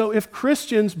 So if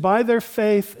Christians, by their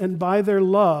faith and by their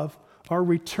love, are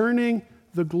returning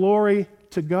the glory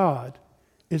to God,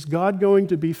 is God going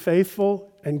to be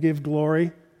faithful and give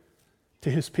glory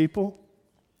to his people?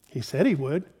 He said he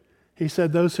would. He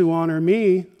said, those who honor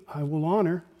me, I will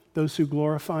honor. Those who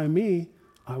glorify me,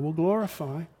 I will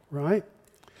glorify, right?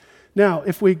 Now,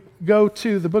 if we go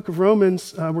to the book of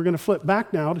Romans, we're going to flip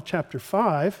back now to chapter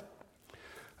 5.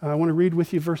 I want to read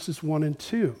with you verses 1 and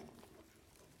 2.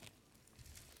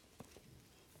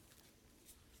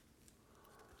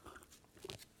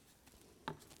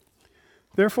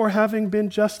 Therefore, having been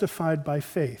justified by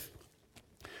faith,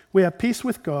 we have peace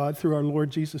with God through our Lord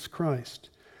Jesus Christ,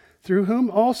 through whom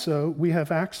also we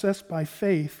have access by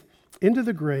faith into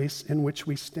the grace in which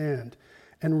we stand,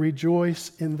 and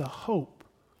rejoice in the hope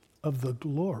of the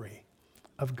glory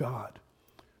of God.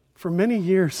 For many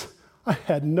years, I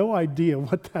had no idea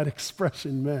what that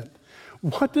expression meant.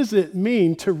 What does it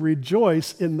mean to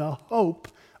rejoice in the hope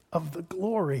of the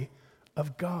glory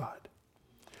of God?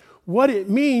 What it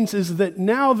means is that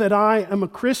now that I am a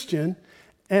Christian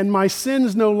and my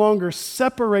sins no longer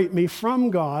separate me from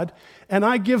God, and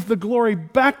I give the glory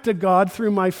back to God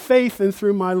through my faith and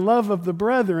through my love of the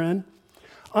brethren,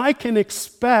 I can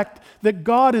expect that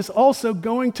God is also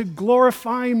going to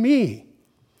glorify me.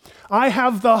 I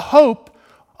have the hope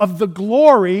of the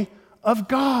glory of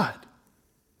God.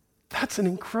 That's an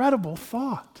incredible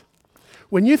thought.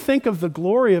 When you think of the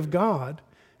glory of God,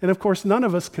 and of course, none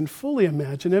of us can fully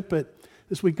imagine it, but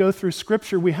as we go through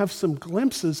Scripture, we have some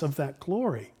glimpses of that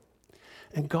glory.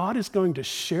 And God is going to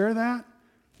share that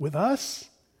with us.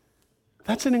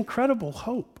 That's an incredible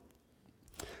hope.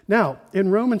 Now, in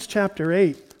Romans chapter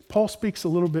 8, Paul speaks a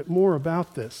little bit more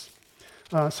about this.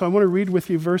 So I want to read with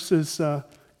you verses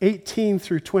 18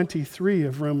 through 23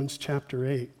 of Romans chapter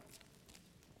 8.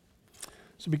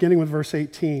 So beginning with verse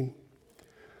 18.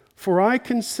 For I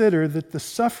consider that the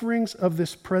sufferings of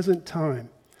this present time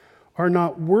are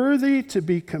not worthy to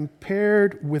be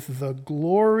compared with the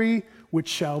glory which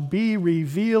shall be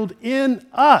revealed in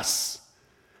us.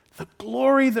 The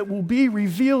glory that will be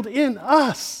revealed in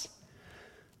us.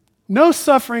 No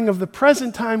suffering of the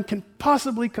present time can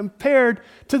possibly be compared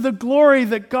to the glory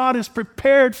that God has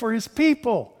prepared for his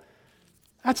people.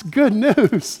 That's good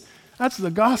news. That's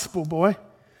the gospel, boy.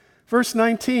 Verse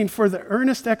 19, for the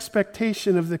earnest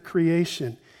expectation of the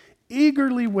creation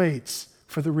eagerly waits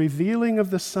for the revealing of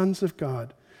the sons of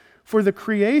God. For the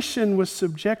creation was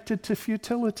subjected to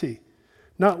futility,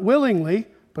 not willingly,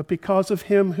 but because of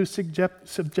him who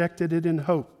subjected it in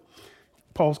hope.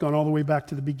 Paul's gone all the way back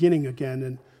to the beginning again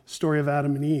in the story of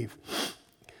Adam and Eve.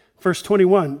 Verse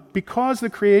 21, because the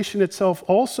creation itself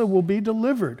also will be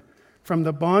delivered from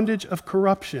the bondage of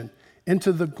corruption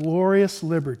into the glorious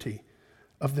liberty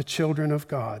of the children of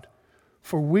God.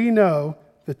 For we know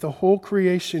that the whole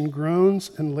creation groans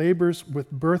and labors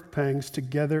with birth pangs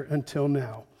together until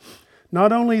now.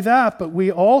 Not only that, but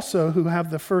we also who have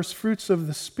the first fruits of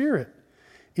the Spirit,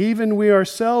 even we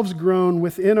ourselves groan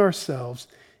within ourselves,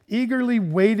 eagerly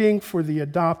waiting for the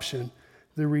adoption,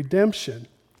 the redemption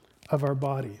of our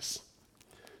bodies.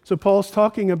 So Paul's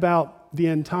talking about the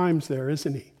end times there,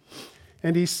 isn't he?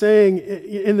 And he's saying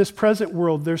in this present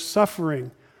world, there's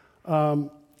suffering.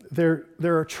 There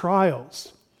are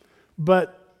trials,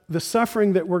 but the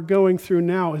suffering that we're going through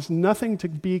now is nothing to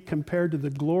be compared to the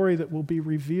glory that will be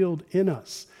revealed in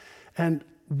us. And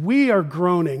we are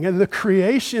groaning, and the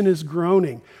creation is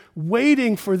groaning,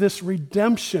 waiting for this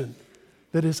redemption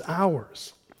that is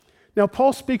ours. Now,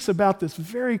 Paul speaks about this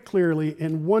very clearly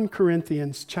in 1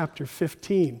 Corinthians chapter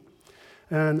 15.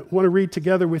 And I want to read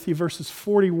together with you verses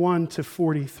 41 to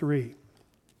 43.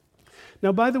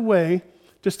 Now, by the way,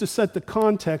 just to set the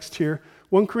context here,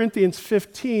 1 Corinthians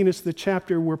 15 is the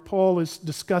chapter where Paul is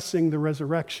discussing the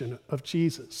resurrection of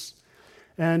Jesus.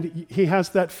 And he has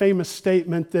that famous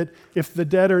statement that if the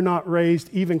dead are not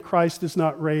raised, even Christ is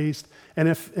not raised. And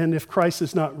if Christ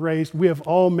is not raised, we of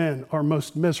all men are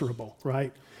most miserable,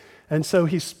 right? And so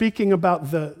he's speaking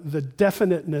about the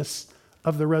definiteness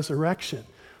of the resurrection.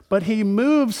 But he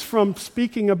moves from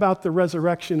speaking about the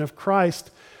resurrection of Christ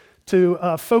to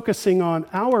focusing on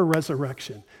our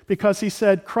resurrection, because he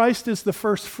said Christ is the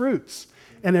first fruits.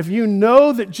 And if you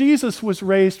know that Jesus was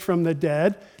raised from the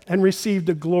dead and received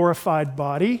a glorified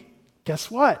body,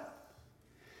 guess what?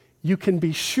 You can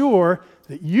be sure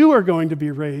that you are going to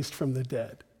be raised from the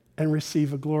dead and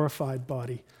receive a glorified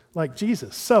body like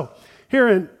Jesus. So here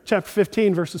in chapter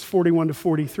 15, verses 41 to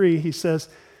 43, he says,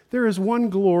 there is one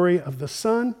glory of the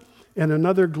sun and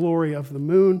another glory of the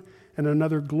moon and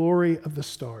another glory of the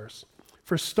stars.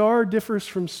 For star differs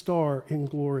from star in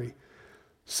glory.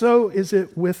 So is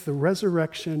it with the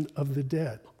resurrection of the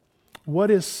dead.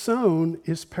 What is sown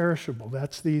is perishable.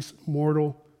 That's these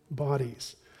mortal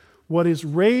bodies. What is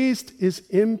raised is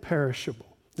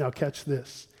imperishable. Now catch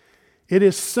this. It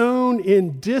is sown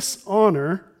in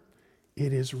dishonor.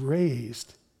 It is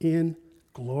raised in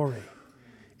glory.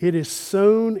 It is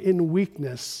sown in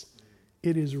weakness.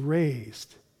 It is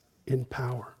raised in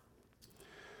power.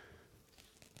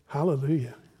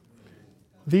 Hallelujah.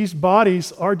 These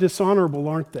bodies are dishonorable,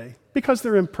 aren't they? Because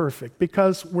they're imperfect,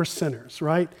 because we're sinners,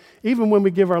 right? Even when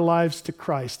we give our lives to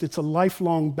Christ, it's a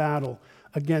lifelong battle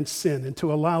against sin and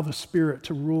to allow the Spirit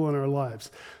to rule in our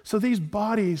lives. So these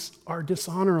bodies are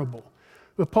dishonorable.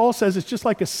 But Paul says it's just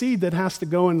like a seed that has to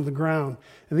go into the ground.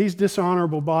 And these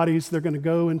dishonorable bodies, they're going to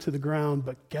go into the ground,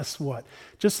 but guess what?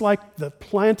 Just like the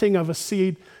planting of a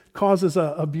seed causes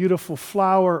a beautiful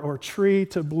flower or tree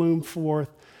to bloom forth,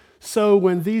 so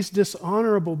when these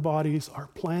dishonorable bodies are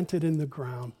planted in the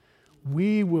ground,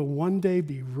 we will one day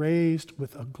be raised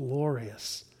with a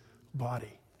glorious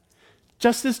body,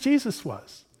 just as Jesus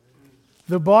was.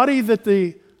 The body that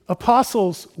the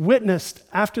apostles witnessed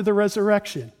after the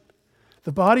resurrection,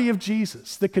 the body of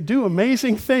Jesus that could do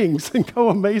amazing things and go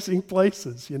amazing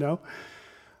places, you know.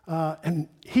 And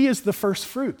he is the first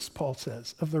fruits, Paul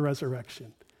says, of the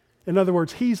resurrection. In other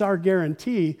words, he's our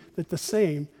guarantee that the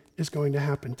same is going to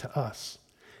happen to us.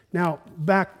 Now,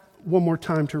 back one more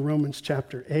time to Romans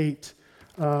chapter 8,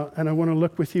 and I want to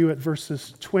look with you at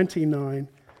verses 29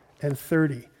 and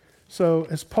 30. So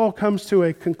as Paul comes to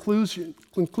a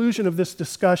conclusion of this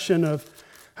discussion of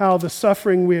how the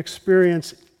suffering we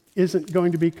experience isn't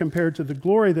going to be compared to the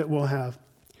glory that we'll have,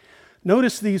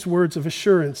 notice these words of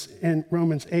assurance in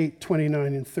Romans 8,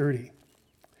 29 and 30.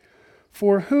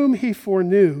 For whom he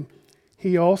foreknew,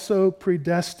 he also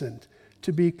predestined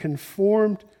to be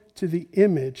conformed to the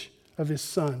image of his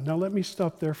Son. Now let me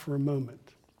stop there for a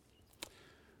moment.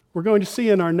 We're going to see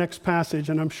in our next passage,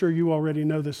 and I'm sure you already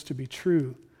know this to be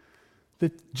true,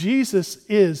 that Jesus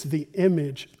is the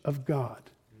image of God,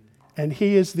 and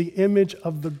he is the image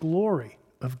of the glory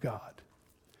of God.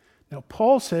 Now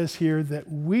Paul says here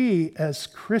that we as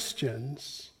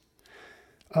Christians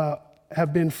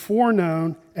have been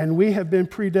foreknown, and we have been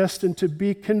predestined to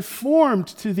be conformed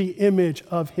to the image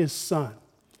of his Son.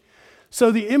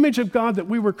 So the image of God that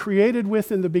we were created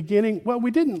with in the beginning, well,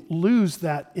 we didn't lose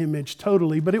that image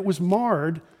totally, but it was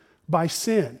marred by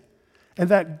sin. And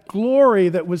that glory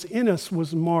that was in us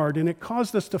was marred, and it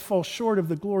caused us to fall short of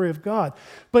the glory of God.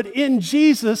 But in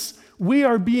Jesus, we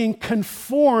are being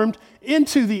conformed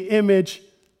into the image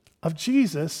of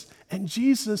Jesus, and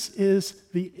Jesus is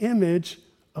the image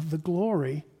of the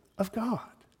glory of God.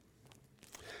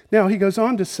 Now, he goes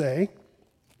on to say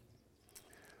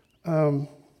that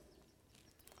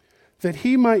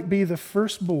he might be the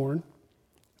firstborn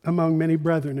among many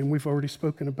brethren, and we've already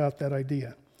spoken about that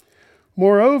idea.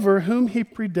 Moreover, whom he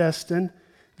predestined,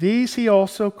 these he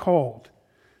also called.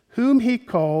 Whom he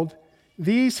called,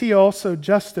 these he also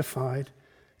justified.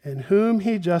 And whom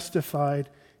he justified,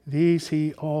 these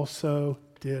he also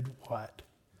did what?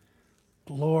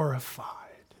 Glorified.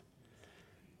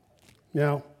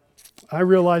 Now, I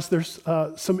realize there's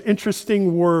some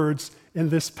interesting words in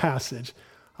this passage.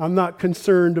 I'm not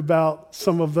concerned about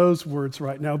some of those words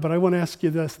right now, but I want to ask you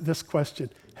this question.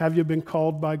 Have you been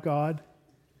called by God?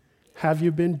 Have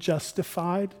you been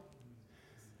justified?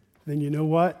 Then you know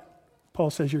what? Paul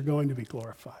says you're going to be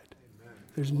glorified. Amen.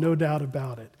 There's no doubt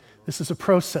about it. This is a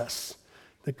process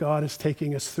that God is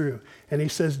taking us through. And he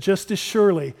says, just as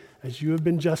surely as you have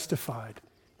been justified,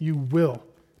 you will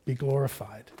be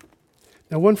glorified.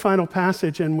 Now, one final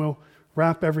passage, and we'll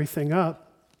wrap everything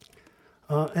up.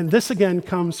 And this again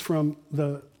comes from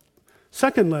the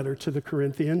second letter to the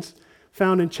Corinthians,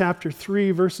 found in chapter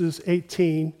 3, verses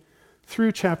 18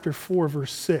 through chapter 4,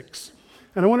 verse 6.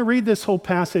 And I want to read this whole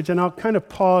passage, and I'll kind of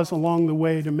pause along the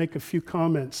way to make a few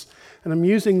comments. And I'm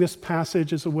using this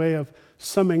passage as a way of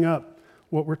summing up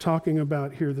what we're talking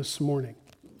about here this morning.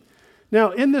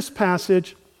 Now, in this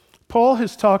passage, Paul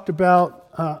has talked about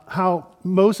how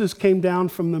Moses came down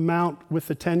from the mount with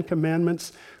the Ten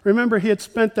Commandments. Remember, he had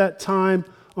spent that time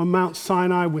on Mount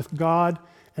Sinai with God,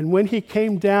 and when he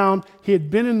came down, he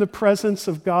had been in the presence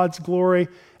of God's glory,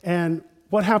 and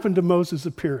what happened to Moses'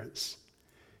 appearance?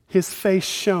 His face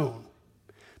shone.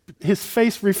 His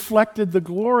face reflected the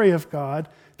glory of God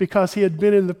because he had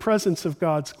been in the presence of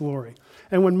God's glory.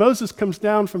 And when Moses comes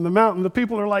down from the mountain, the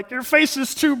people are like, your face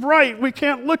is too bright, we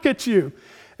can't look at you.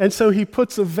 And so he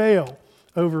puts a veil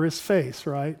over his face,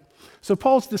 right? So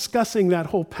Paul's discussing that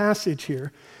whole passage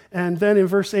here. And then in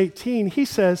verse 18, he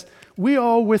says, we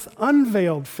all with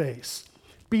unveiled face,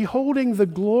 beholding the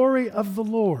glory of the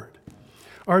Lord,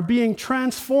 are being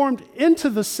transformed into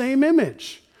the same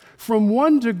image, from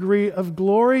one degree of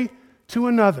glory to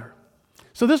another.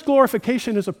 So this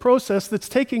glorification is a process that's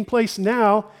taking place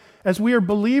now as we are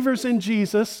believers in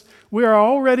Jesus. We are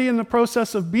already in the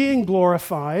process of being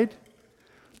glorified,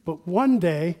 but one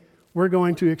day we're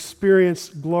going to experience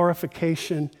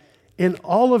glorification in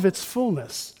all of its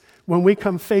fullness, when we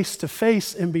come face to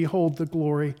face and behold the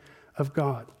glory of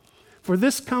God. For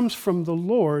this comes from the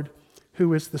Lord,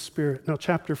 who is the Spirit. Now,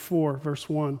 chapter 4, verse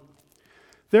 1.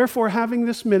 Therefore, having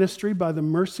this ministry by the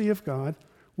mercy of God,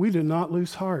 we do not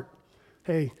lose heart.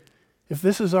 Hey, if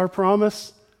this is our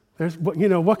promise,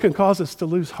 what can cause us to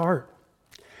lose heart?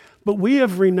 But we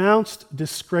have renounced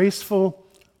disgraceful,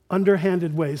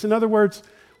 underhanded ways. In other words,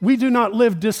 we do not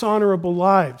live dishonorable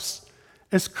lives.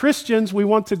 As Christians, we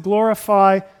want to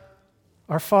glorify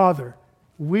our Father.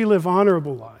 We live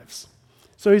honorable lives.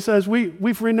 So he says,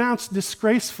 we've renounced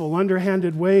disgraceful,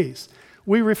 underhanded ways.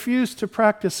 We refuse to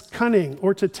practice cunning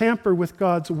or to tamper with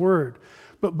God's word.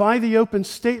 But by the open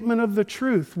statement of the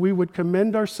truth, we would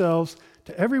commend ourselves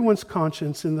to everyone's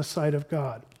conscience in the sight of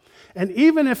God. And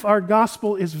even if our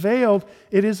gospel is veiled,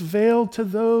 it is veiled to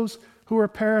those who are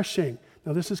perishing.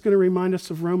 Now, this is going to remind us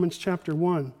of Romans chapter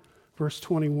 1, verse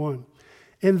 21.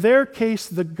 In their case,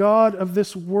 the God of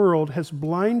this world has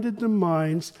blinded the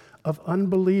minds of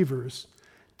unbelievers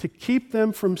to keep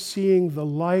them from seeing the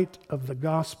light of the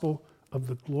gospel of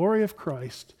the glory of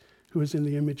Christ, who is in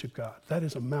the image of God. That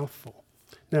is a mouthful.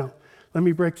 Now, let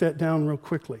me break that down real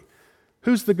quickly.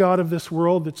 Who's the God of this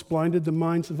world that's blinded the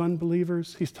minds of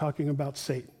unbelievers? He's talking about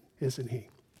Satan, isn't he?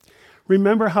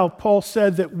 Remember how Paul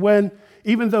said that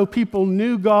even though people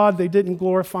knew God, they didn't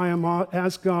glorify him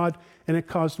as God, and it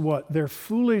caused what? Their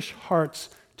foolish hearts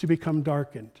to become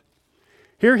darkened.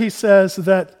 Here he says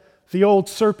that the old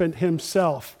serpent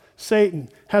himself, Satan,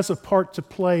 has a part to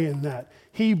play in that.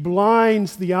 He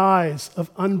blinds the eyes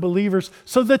of unbelievers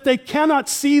so that they cannot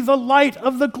see the light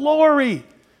of the glory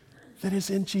that is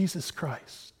in Jesus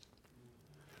Christ.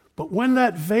 But when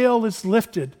that veil is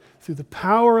lifted through the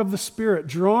power of the Spirit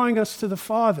drawing us to the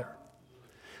Father,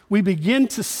 we begin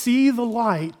to see the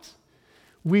light.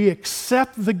 We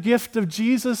accept the gift of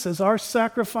Jesus as our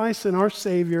sacrifice and our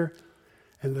Savior,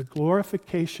 and the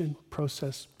glorification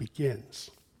process begins.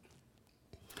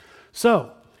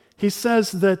 So, he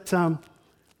says that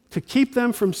to keep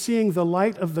them from seeing the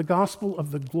light of the gospel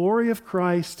of the glory of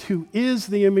Christ, who is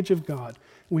the image of God.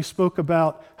 We spoke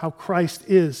about how Christ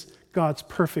is God's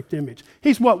perfect image.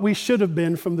 He's what we should have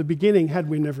been from the beginning had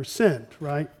we never sinned,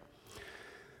 right?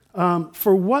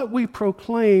 For what we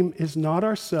proclaim is not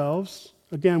ourselves.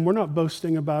 Again, we're not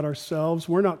boasting about ourselves.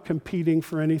 We're not competing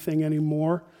for anything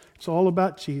anymore. It's all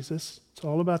about Jesus. It's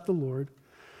all about the Lord.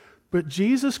 But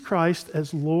Jesus Christ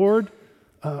as Lord,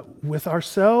 with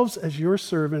ourselves as your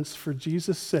servants for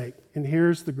Jesus' sake. And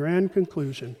here's the grand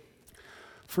conclusion.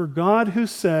 For God who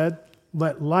said,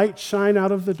 let light shine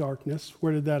out of the darkness,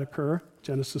 where did that occur?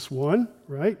 Genesis 1,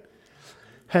 right?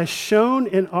 Has shone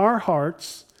in our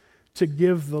hearts to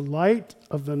give the light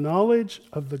of the knowledge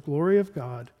of the glory of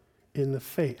God in the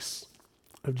face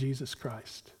of Jesus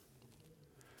Christ.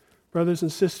 Brothers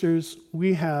and sisters,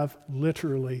 we have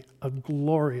literally a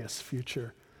glorious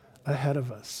future ahead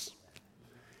of us.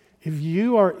 If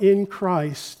you are in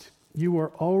Christ, you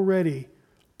are already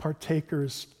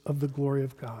partakers of the glory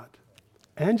of God.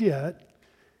 And yet,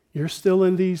 you're still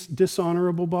in these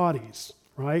dishonorable bodies,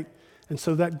 right? And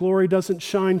so that glory doesn't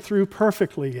shine through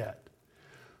perfectly yet.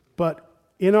 But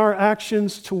in our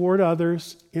actions toward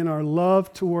others, in our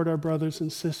love toward our brothers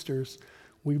and sisters,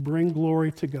 we bring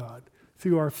glory to God.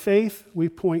 Through our faith, we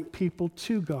point people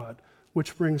to God,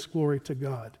 which brings glory to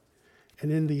God.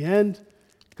 And in the end,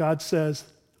 God says,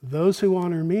 those who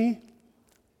honor me,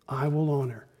 I will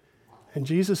honor. And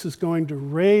Jesus is going to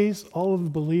raise all of the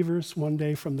believers one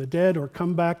day from the dead, or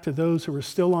come back to those who are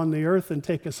still on the earth and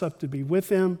take us up to be with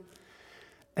him.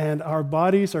 And our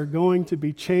bodies are going to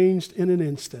be changed in an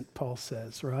instant, Paul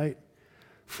says, right?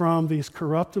 From these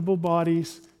corruptible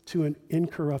bodies to an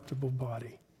incorruptible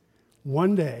body.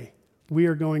 One day, we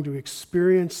are going to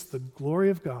experience the glory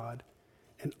of God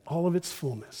in all of its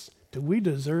fullness. Do we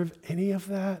deserve any of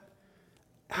that?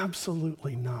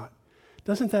 Absolutely not.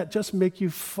 Doesn't that just make you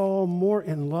fall more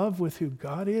in love with who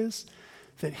God is?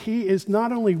 That he is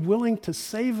not only willing to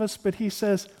save us, but he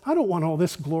says, I don't want all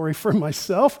this glory for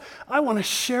myself. I want to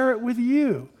share it with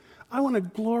you. I want to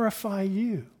glorify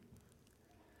you.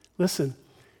 Listen,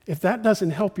 if that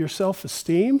doesn't help your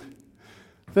self-esteem,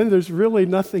 then there's really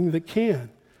nothing that can.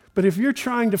 But if you're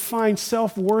trying to find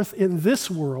self-worth in this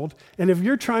world, and if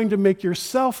you're trying to make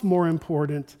yourself more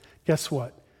important, guess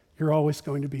what? You're always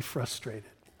going to be frustrated.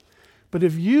 But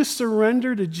if you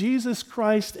surrender to Jesus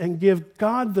Christ and give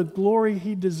God the glory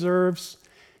he deserves,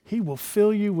 he will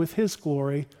fill you with his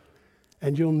glory,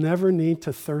 and you'll never need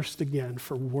to thirst again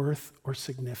for worth or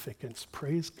significance.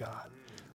 Praise God.